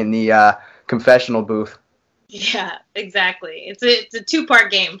degree in the confessional booth. Yeah, exactly. It's a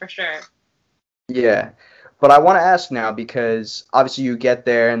 2-part game for sure. Yeah. But I want to ask now, because obviously you get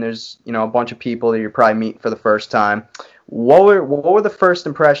there and there's a bunch of people that you probably meet for the first time. What were the first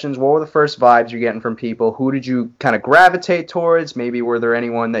impressions? What were the first vibes you're getting from people? Who did you kind of gravitate towards? Maybe were there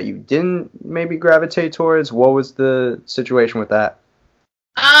anyone that you didn't maybe gravitate towards? What was the situation with that?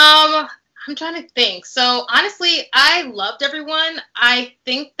 I'm trying to think. So honestly, I loved everyone. I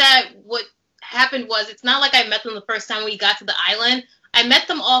think that what happened was, it's not like I met them the first time we got to the island. I met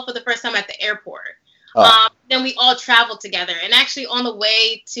them all for the first time at the airport. Oh. Then we all traveled together. And actually on the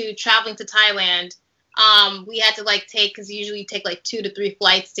way to traveling to Thailand, we had to take, because usually you take 2 to 3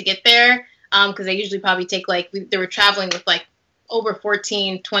 flights to get there, because they usually probably take they were traveling with over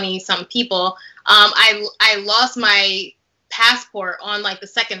 14, 20 something people. I lost my passport on the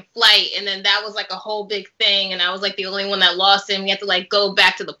second flight, and then that was a whole big thing, and I was the only one that lost it, and we had to go go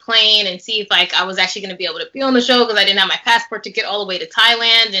back to the plane and see if I was actually going to be able to be on the show, because I didn't have my passport to get all the way to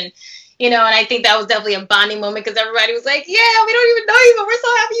Thailand. And and I think that was definitely a bonding moment, because everybody was like, yeah, we don't even know you, but we're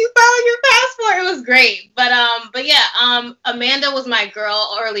so happy you found your passport. It was great. But yeah, Amanda was my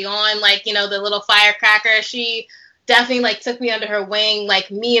girl early on, the little firecracker. She definitely took me under her wing.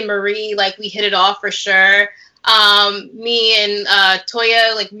 Me and Marie, we hit it off for sure. Me and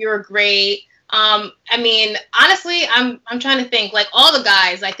Toya, we were great. I mean, honestly, I'm trying to think, all the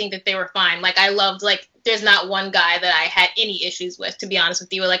guys, I think that they were fine. I loved, there's not one guy that I had any issues with, to be honest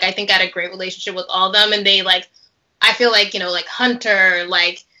with you. I think I had a great relationship with all of them, and they, I feel Hunter,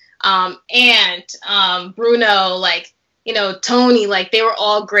 Ant, Bruno, Tony, they were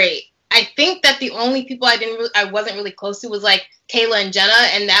all great. I think that the only people I wasn't really close to was, Kayla and Jenna,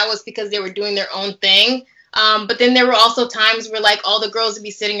 and that was because they were doing their own thing. But then there were also times where all the girls would be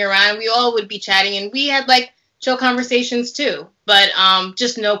sitting around, and we all would be chatting, and we had chill conversations too, but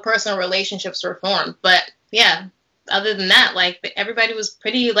just no personal relationships were formed. But yeah, other than that, everybody was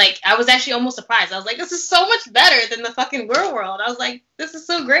pretty, I was actually almost surprised. I was like, this is so much better than the fucking real world. I was like, this is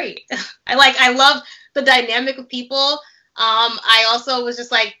so great. I love the dynamic of people. I also was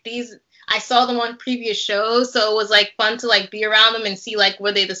just I saw them on previous shows, so it was fun to be around them and see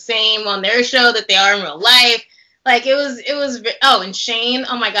were they the same on their show that they are in real life. It was. Oh, and Shane,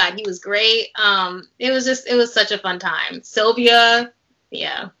 oh my God, he was great. It was such a fun time. Sylvia,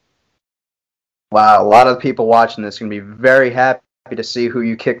 yeah. Wow, a lot of people watching this are gonna be very happy to see who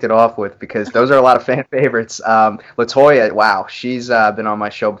you kicked it off with, because those are a lot of fan favorites. Latoya, wow, she's been on my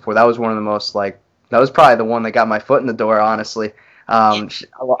show before. That was one of the most that was probably the one that got my foot in the door, honestly.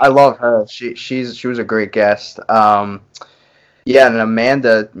 I love her. She was a great guest. Yeah, and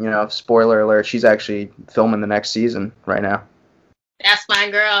Amanda, spoiler alert, she's actually filming the next season right now. That's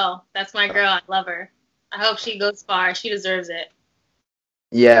my girl. I love her. I hope she goes far. She deserves it.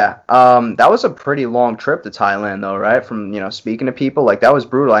 Yeah. That was a pretty long trip to Thailand, though, right? From, speaking to people, that was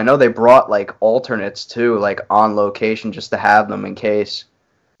brutal. I know they brought, alternates, too, on location just to have them in case.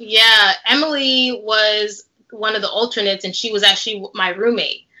 Yeah, Emily was one of the alternates, and she was actually my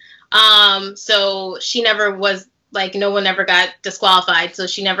roommate. So she never was like, no one ever got disqualified, so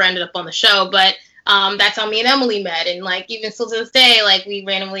she never ended up on the show. But that's how me and Emily met, and like even still to this day, like we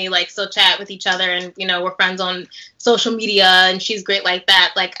randomly like still chat with each other, and you know we're friends on social media, and she's great like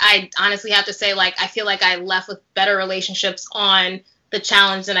that. Like I honestly have to say, like I feel like I left with better relationships on the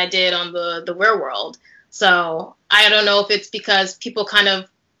challenge than I did on the Real World. So I don't know if it's because people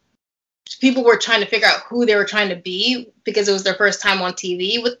were trying to figure out who they were trying to be because it was their first time on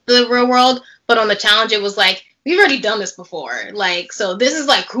TV with the Real World. But on the challenge, it was like, we've already done this before. Like, so this is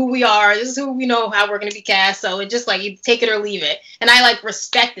like who we are. This is who we know how we're going to be cast. So it just like, you take it or leave it. And I like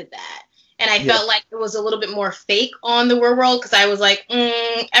respected that. And I felt like it was a little bit more fake on the Real World because I was like,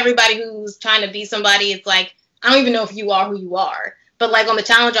 everybody who's trying to be somebody, it's like, I don't even know if you are who you are. But like on the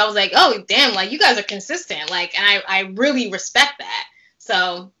challenge, I was like, oh, damn, like you guys are consistent. Like, and I really respect that.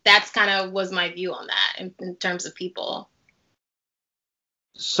 So that's kind of was my view on that in terms of people.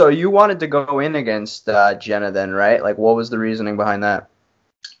 So you wanted to go in against Jenna then, right? Like, what was the reasoning behind that?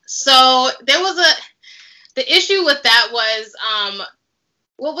 So the issue with that was,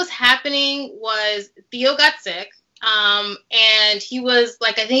 what was happening was Theo got sick, and he was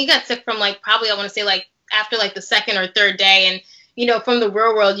like, I think he got sick from like, probably I want to say like after like the second or third day. And, you know, from the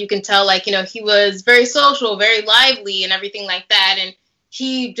Real World, you can tell like, you know, he was very social, very lively and everything like that. And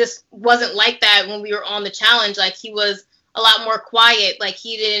he just wasn't like that when we were on the challenge. Like he was a lot more quiet. Like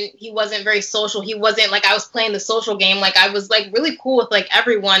he wasn't very social. He wasn't like, I was playing the social game. Like I was like really cool with like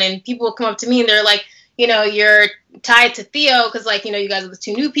everyone, and people would come up to me and they're like, you know, you're tied to Theo because like, you know, you guys are the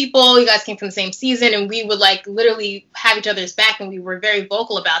two new people. You guys came from the same season, and we would like literally have each other's back, and we were very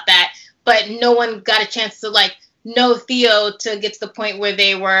vocal about that. But no one got a chance to like know Theo to get to the point where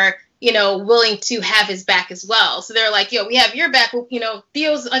they were, you know, willing to have his back as well. So they're like, yo, we have your back. You know,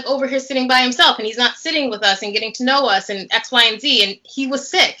 Theo's like over here sitting by himself, and he's not sitting with us and getting to know us and X, Y, and Z. And he was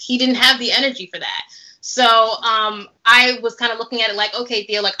sick. He didn't have the energy for that. So I was kind of looking at it like, okay,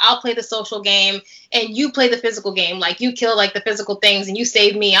 Theo, like I'll play the social game and you play the physical game. Like you kill like the physical things and you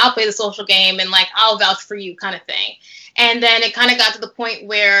save me. I'll play the social game and like I'll vouch for you kind of thing. And then it kind of got to the point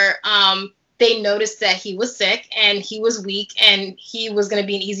where they noticed that he was sick and he was weak and he was going to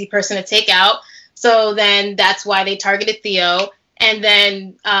be an easy person to take out. So then that's why they targeted Theo. And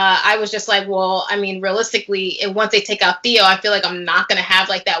then I was just like, well, I mean, realistically, once they take out Theo, I feel like I'm not going to have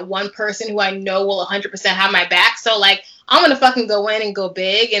like that one person who I know will 100% have my back. So like, I'm going to fucking go in and go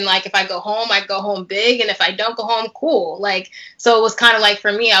big. And like, if I go home, I go home big. And if I don't go home, cool. Like, so it was kind of like,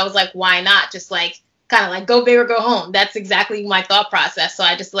 for me, I was like, why not? Just like, kind of like go big or go home. That's exactly my thought process. So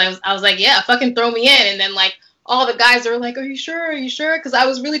I just like, I was like, yeah, fucking throw me in. And then like all the guys are like, are you sure? Are you sure? Because I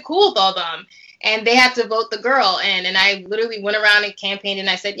was really cool with all them. And they had to vote the girl in. And I literally went around and campaigned and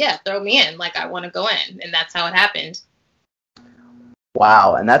I said, yeah, throw me in. Like, I want to go in. And that's how it happened.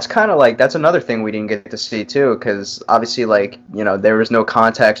 Wow. And that's kind of like, that's another thing we didn't get to see too, because obviously, like, you know, there was no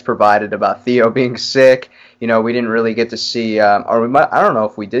context provided about Theo being sick. You know, we didn't really get to see, or we might, I don't know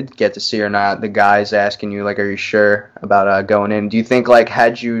if we did get to see or not, the guys asking you, like, are you sure about going in? Do you think, like,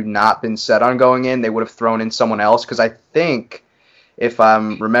 had you not been set on going in, they would have thrown in someone else? Because I think, if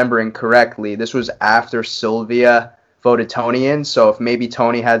I'm remembering correctly, this was after Sylvia voted Tony in. So if maybe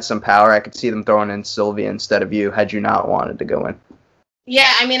Tony had some power, I could see them throwing in Sylvia instead of you, had you not wanted to go in.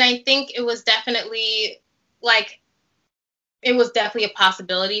 Yeah, I mean, I think it was definitely, like, it was definitely a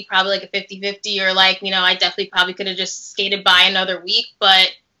possibility, probably like a 50-50, or like, you know, I definitely probably could have just skated by another week,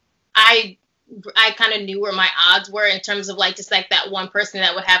 but I kind of knew where my odds were in terms of like just like that one person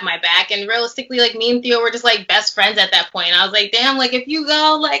that would have my back. And realistically, like me and Theo were just like best friends at that point. I was like, damn, like if you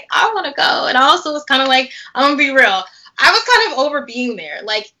go, like I want to go. And I also was kind of like, I'm gonna be real, I was kind of over being there.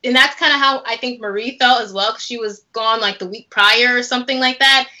 Like, and that's kind of how I think Marie felt as well, because she was gone like the week prior or something like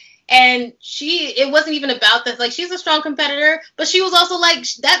that. And it wasn't even about this. Like, she's a strong competitor, but she was also like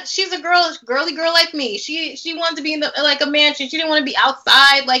that. She's a girly girl like me. She wanted to be in like a mansion. She didn't want to be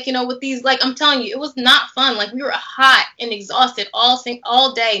outside, like, you know, with these, like, I'm telling you, it was not fun. Like, we were hot and exhausted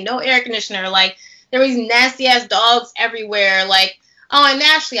all day, no air conditioner. Like, there were these nasty ass dogs everywhere. Like, oh, and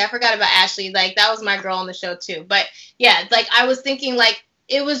Ashley, I forgot about Ashley. Like, that was my girl on the show too. But yeah, like, I was thinking like,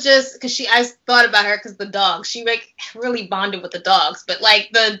 it was just because I thought about her because the dogs, she like really bonded with the dogs. But like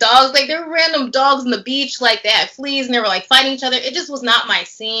the dogs, like there were random dogs on the beach, like they had fleas and they were like fighting each other. It just was not my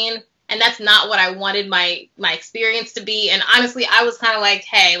scene. And that's not what I wanted my experience to be. And honestly, I was kind of like,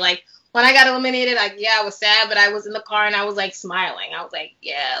 hey, like when I got eliminated, like, yeah, I was sad, but I was in the car and I was like smiling. I was like,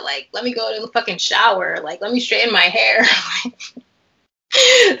 yeah, like let me go to the fucking shower. Like, let me straighten my hair.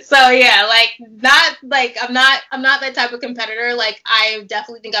 So yeah, like not like I'm not that type of competitor. Like I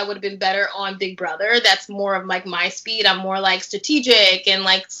definitely think I would have been better on Big Brother. That's more of like my speed. I'm more like strategic and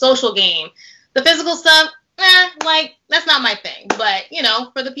like social game. The physical stuff, like that's not my thing. But you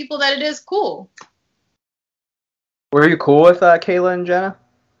know, for the people that it is, cool. Were you cool with Kayla and Jenna?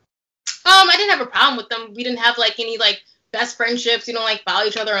 I didn't have a problem with them. We didn't have like any like best friendships. We don't like follow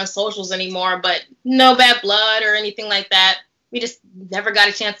each other on socials anymore, but no bad blood or anything like that. We just never got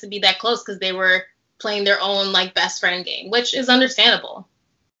a chance to be that close because they were playing their own like best friend game, which is understandable.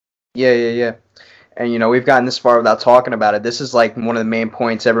 Yeah. And, you know, we've gotten this far without talking about it. This is, like, one of the main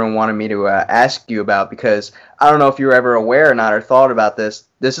points everyone wanted me to ask you about because I don't know if you were ever aware or not or thought about this.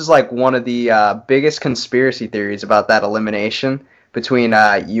 This is, like, one of the biggest conspiracy theories about that elimination between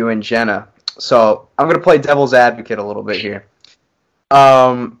you and Jenna. So I'm going to play devil's advocate a little bit here.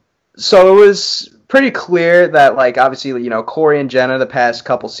 So it was pretty clear that, like, obviously, you know, Corey and Jenna the past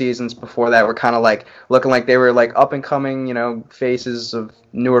couple seasons before that were kind of like looking like they were like up and coming, you know,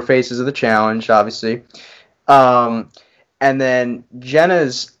 newer faces of the challenge, obviously. And then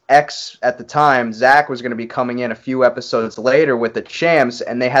Jenna's ex at the time, Zach, was going to be coming in a few episodes later with the champs,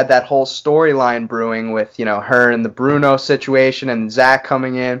 and they had that whole storyline brewing with, you know, her and the Bruno situation and Zach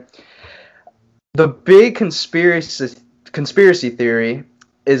coming in. The big conspiracy theory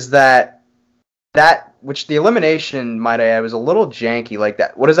is that which the elimination, might I add, was a little janky. Like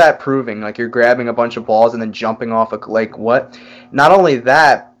that, what is that proving? Like you're grabbing a bunch of balls and then jumping off like what? Not only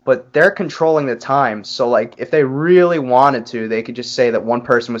that, but they're controlling the time. So like if they really wanted to, they could just say that one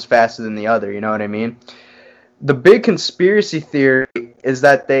person was faster than the other. You know what I mean? The big conspiracy theory is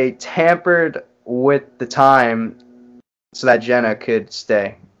that they tampered with the time so that Jenna could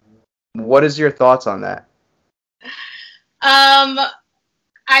stay. What is your thoughts on that?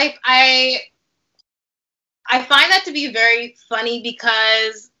 I I find that to be very funny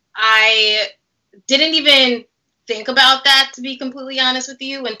because I didn't even think about that, to be completely honest with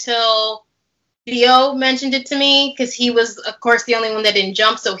you, until Theo mentioned it to me, because he was, of course, the only one that didn't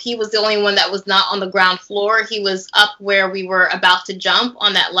jump, so he was the only one that was not on the ground floor. He was up where we were about to jump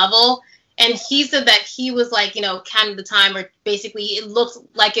on that level, and he said that he was like, you know, counting the time, or basically it looked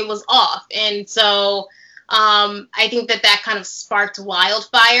like it was off. And so I think that that kind of sparked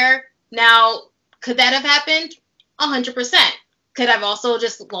wildfire. Now, could that have happened? 100%. Could I've also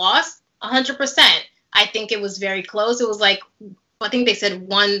just lost? 100%. I think it was very close. It was like, I think they said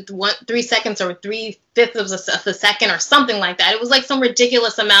 3 seconds or 3/5 of a second or something like that. It was like some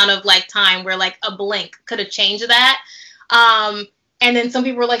ridiculous amount of like time where like a blink could have changed that. And then some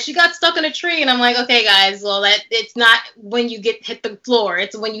people were like, she got stuck in a tree. And I'm like, okay, guys, well, that it's not when you hit the floor.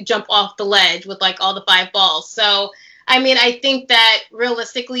 It's when you jump off the ledge with like all the 5 balls. So, I mean, I think that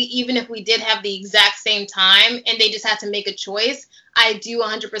realistically, even if we did have the exact same time and they just had to make a choice, I do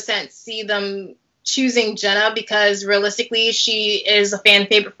 100% see them choosing Jenna, because realistically she is a fan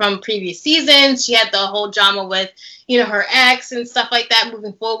favorite from previous seasons. She had the whole drama with, you know, her ex and stuff like that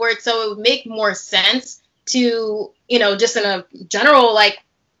moving forward. So it would make more sense to, you know, just in a general like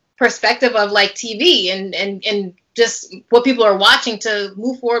perspective of like TV and just what people are watching, to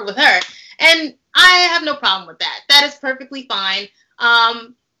move forward with her. And I have no problem with that. That is perfectly fine.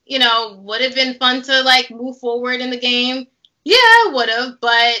 You know, would have been fun to like move forward in the game. Yeah, I would have,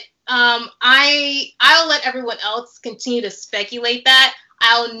 but I'll let everyone else continue to speculate that.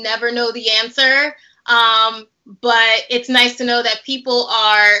 I'll never know the answer. But it's nice to know that people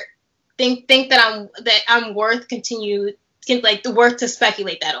are think that I'm worth worth to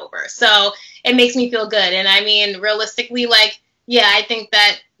speculate that over. So it makes me feel good. And I mean, realistically, like, yeah, I think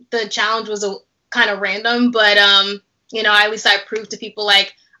that the challenge was a kind of random, but you know, at least I proved to people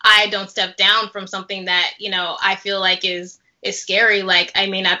like I don't step down from something that, you know, I feel like is scary. Like, I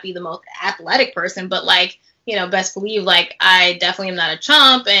may not be the most athletic person, but like, you know, best believe like I definitely am not a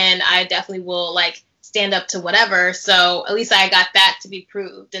chump, and I definitely will like stand up to whatever. So at least I got that to be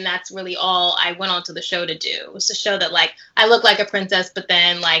proved, and that's really all I went on to the show to do, was to show that like I look like a princess, but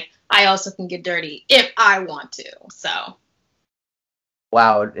then like I also can get dirty if I want to. So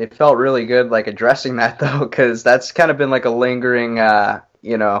wow, it felt really good like addressing that though, because that's kind of been like a lingering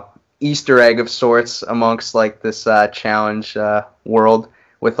you know, Easter egg of sorts amongst like this challenge world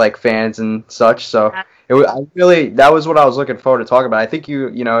with like fans and such. So that was what I was looking forward to talking about. I think you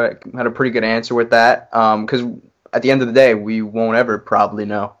know, had a pretty good answer with that, because at the end of the day we won't ever probably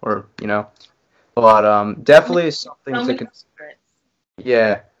know, or you know, but definitely something to consider.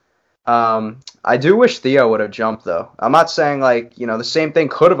 Yeah. I do wish Theo would have jumped though. I'm not saying like, you know, the same thing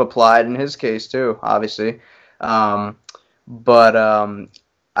could have applied in his case too, obviously. But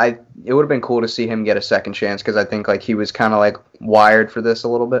it would have been cool to see him get a second chance because I think like he was kind of like wired for this a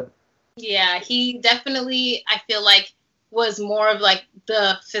little bit. Yeah, he definitely, I feel like, was more of like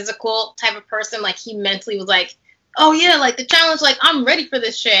the physical type of person. Like he mentally was like, oh yeah, like the challenge, like I'm ready for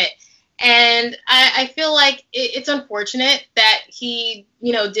this shit. And I feel like it's unfortunate that he,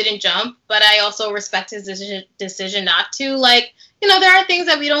 didn't jump, but I also respect his decision not to. Like, there are things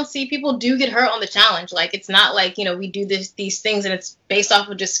that we don't see. People do get hurt on the challenge. Like, it's not like, we do these things and it's based off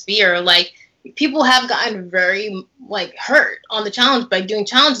of just fear. Like, people have gotten very, like, hurt on the challenge by doing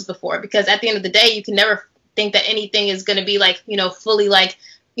challenges before, because at the end of the day, you can never think that anything is going to be, like, fully, like,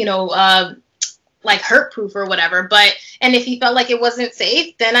 like hurt proof or whatever. And if he felt like it wasn't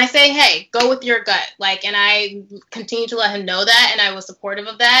safe, then I say, hey, go with your gut. Like, and I continue to let him know that, and I was supportive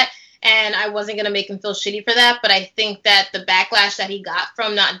of that, and I wasn't going to make him feel shitty for that. But I think that the backlash that he got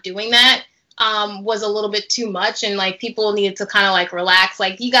from not doing that was a little bit too much, and like people needed to kind of like relax.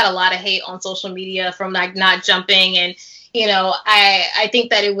 Like, he got a lot of hate on social media from like not jumping, and I think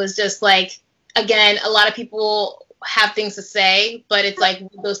that it was just like, again, a lot of people have things to say, but it's like,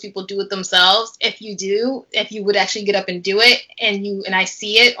 those people do it themselves. If you would actually get up and do it, and I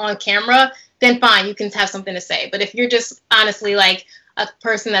see it on camera, then fine, you can have something to say. But if you're just honestly like a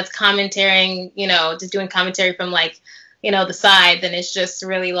person that's commentating, just doing commentary from like, the side, then it's just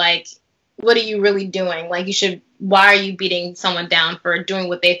really like, what are you really doing? Like, why are you beating someone down for doing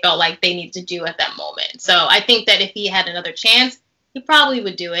what they felt like they need to do at that moment? So I think that if he had another chance, he probably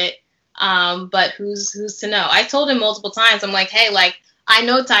would do it. But who's to know? I told him multiple times, I'm like, hey, like, I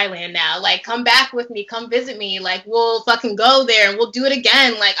know Thailand now. Like, come back with me, come visit me. Like, we'll fucking go there and we'll do it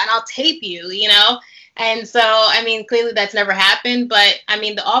again. Like, and I'll tape you, And so, I mean, clearly that's never happened. But, I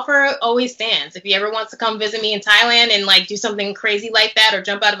mean, the offer always stands. If he ever wants to come visit me in Thailand and, like, do something crazy like that, or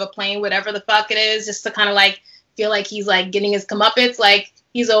jump out of a plane, whatever the fuck it is, just to kind of, like, feel like he's, like, getting his comeuppance, like,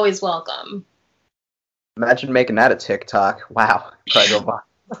 he's always welcome. Imagine making that a TikTok. Wow. Probably go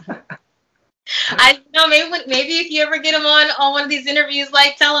by. I know, maybe if you ever get him on one of these interviews,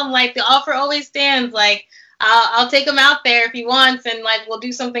 like, tell him, like, the offer always stands. Like, I'll take him out there if he wants, and like, we'll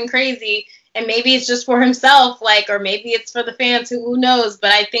do something crazy. And maybe it's just for himself, like, or maybe it's for the fans. Who knows?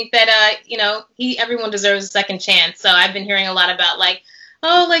 But I think that everyone deserves a second chance. So I've been hearing a lot about like,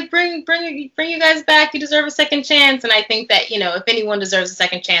 oh, like, bring you guys back. You deserve a second chance. And I think that if anyone deserves a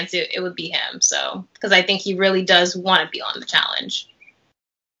second chance, it would be him. So, because I think he really does want to be on the challenge.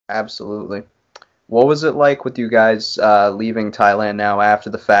 Absolutely. What was it like with you guys leaving Thailand now after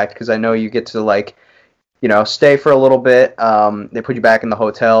the fact? Because I know you get to, like, stay for a little bit. They put you back in the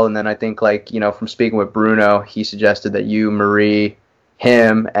hotel, and then I think, like, from speaking with Bruno, he suggested that you, Marie,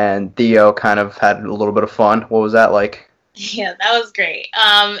 him, and Theo kind of had a little bit of fun. What was that like? Yeah, that was great.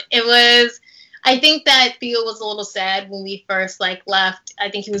 I think that Theo was a little sad when we first, like, left. I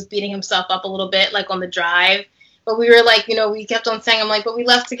think he was beating himself up a little bit, like, on the drive. But we were like, we kept on saying, I'm like, but we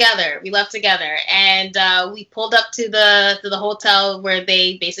left together. And we pulled up to the hotel where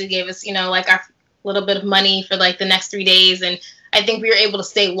they basically gave us, like, our little bit of money for, like, the next 3 days. And I think we were able to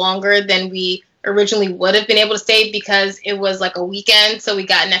stay longer than we originally would have been able to stay, because it was, like, a weekend. So we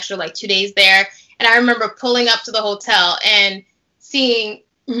got an extra, like, 2 days there. And I remember pulling up to the hotel and seeing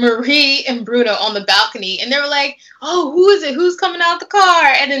Marie and Bruno on the balcony, and they were like, oh, who is it? Who's coming out the car?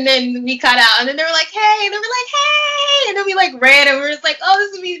 And then we cut out, and then they were like, hey, and then we, like, ran, and we were just like, oh,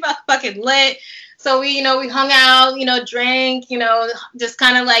 this is me fucking lit. So we hung out, drank, just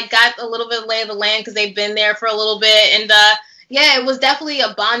kind of, like, got a little bit of lay of the land, because they've been there for a little bit. And yeah, it was definitely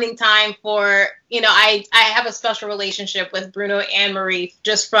a bonding time for, I have a special relationship with Bruno and Marie,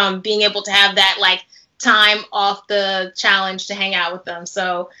 just from being able to have that, like, time off the challenge to hang out with them.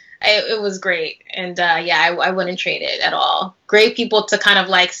 So it was great. And yeah, I wouldn't trade it at all. Great people to kind of,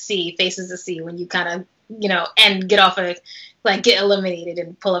 like, see, faces to see when you kind of, and get off of, like, get eliminated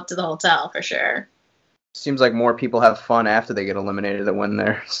and pull up to the hotel, for sure. Seems like more people have fun after they get eliminated than when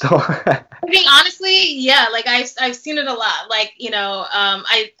they're still. I mean, honestly, yeah, like, I've seen it a lot. Like,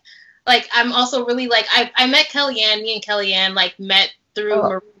 I'm also really, like, I met Kellyanne. Me and Kellyanne, like, met through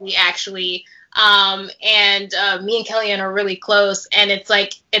Marie, actually. And me and Kellyanne are really close, and it's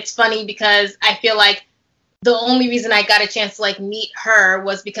like, it's funny because I feel like the only reason I got a chance to, like, meet her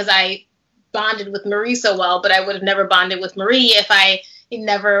was because I bonded with Marie so well, but I would have never bonded with Marie if I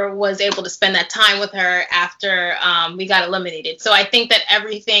never was able to spend that time with her after we got eliminated. So I think that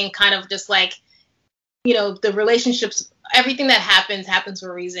everything kind of just, like, the relationships, everything that happens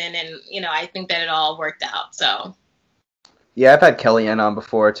for a reason, and I think that it all worked out. So yeah, I've had Kellyanne on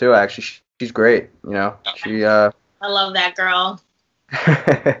before too, actually. She's great, she I love that girl.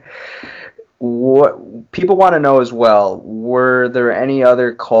 what people want to know as well, were there any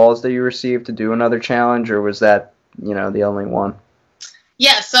other calls that you received to do another challenge, or was that, the only one?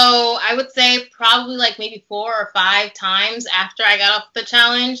 Yeah, so I would say probably like maybe 4 or 5 times after I got off the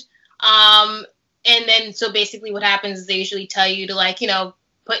challenge. And then so basically what happens is they usually tell you to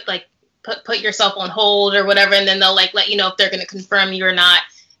put yourself on hold or whatever, and then they'll like let you know if they're going to confirm you or not.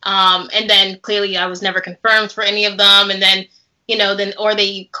 And then clearly I was never confirmed for any of them. And then, or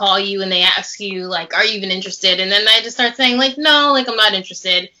they call you and they ask you like, are you even interested? And then I just start saying like, no, like I'm not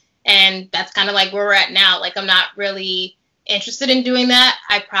interested. And that's kind of like where we're at now. Like I'm not really interested in doing that.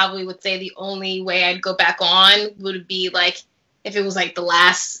 I probably would say the only way I'd go back on would be like if it was like the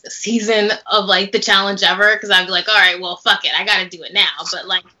last season of like the challenge ever, because I'd be like, all right, well, fuck it, I got to do it now. But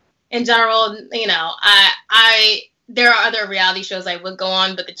like in general, I there are other reality shows I would go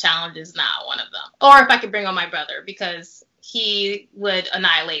on, but the challenge is not one of them. Or if I could bring on my brother, because he would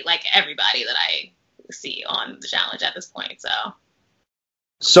annihilate like everybody that I see on the challenge at this point.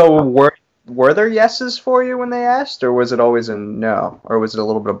 So were there yeses for you when they asked, or was it always a no, or was it a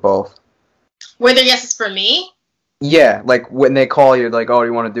little bit of both? Were there yeses for me? Yeah, like when they call you, like, oh,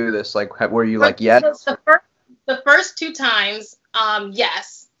 you want to do this? Like, were you like, yes? The first 2 times,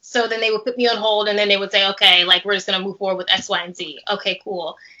 yes. So then they would put me on hold, and then they would say, okay, like, we're just going to move forward with X, Y, and Z. Okay,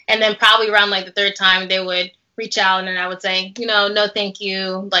 cool. And then probably around, like, the 3rd time, they would reach out, and I would say, no, thank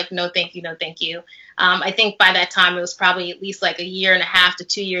you. Like, no, thank you, no, thank you. I think by that time, it was probably at least, like, 1.5 to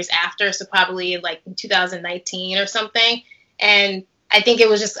 2 years after, so probably, like, in 2019 or something. And I think it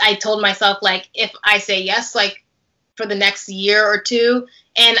was just, I told myself, like, if I say yes, like, for the next year or two,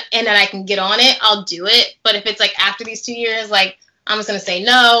 and then I can get on it, I'll do it. But if it's, like, after these 2 years, like, I'm just going to say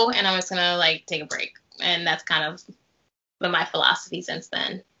no, and I'm just going to, like, take a break. And that's kind of been my philosophy since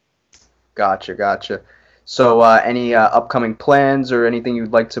then. Gotcha. So any upcoming plans or anything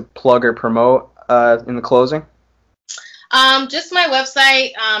you'd like to plug or promote in the closing? Just my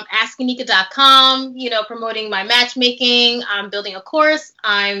website, askanika.com, promoting my matchmaking. I'm building a course.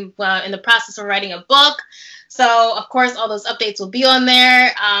 I'm in the process of writing a book. So, of course, all those updates will be on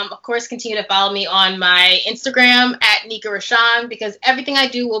there. Of course, continue to follow me on my Instagram at Nika Rashan, because everything I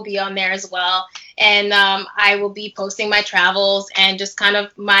do will be on there as well. And I will be posting my travels and just kind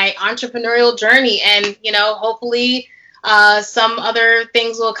of my entrepreneurial journey. And, hopefully some other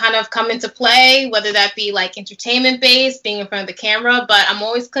things will kind of come into play, whether that be like entertainment-based, being in front of the camera. But I'm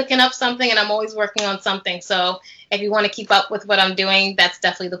always cooking up something, and I'm always working on something. So if you want to keep up with what I'm doing, that's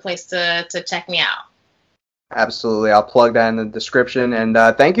definitely the place to check me out. Absolutely. I'll plug that in the description. And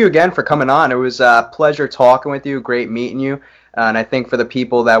thank you again for coming on. It was a pleasure talking with you. Great meeting you. And I think for the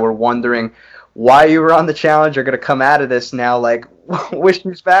people that were wondering why you were on the challenge are going to come out of this now like, wish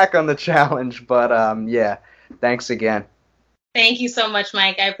he's back on the challenge. But yeah, thanks again. Thank you so much,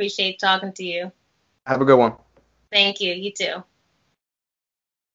 Mike. I appreciate talking to you. Have a good one. Thank you. You too.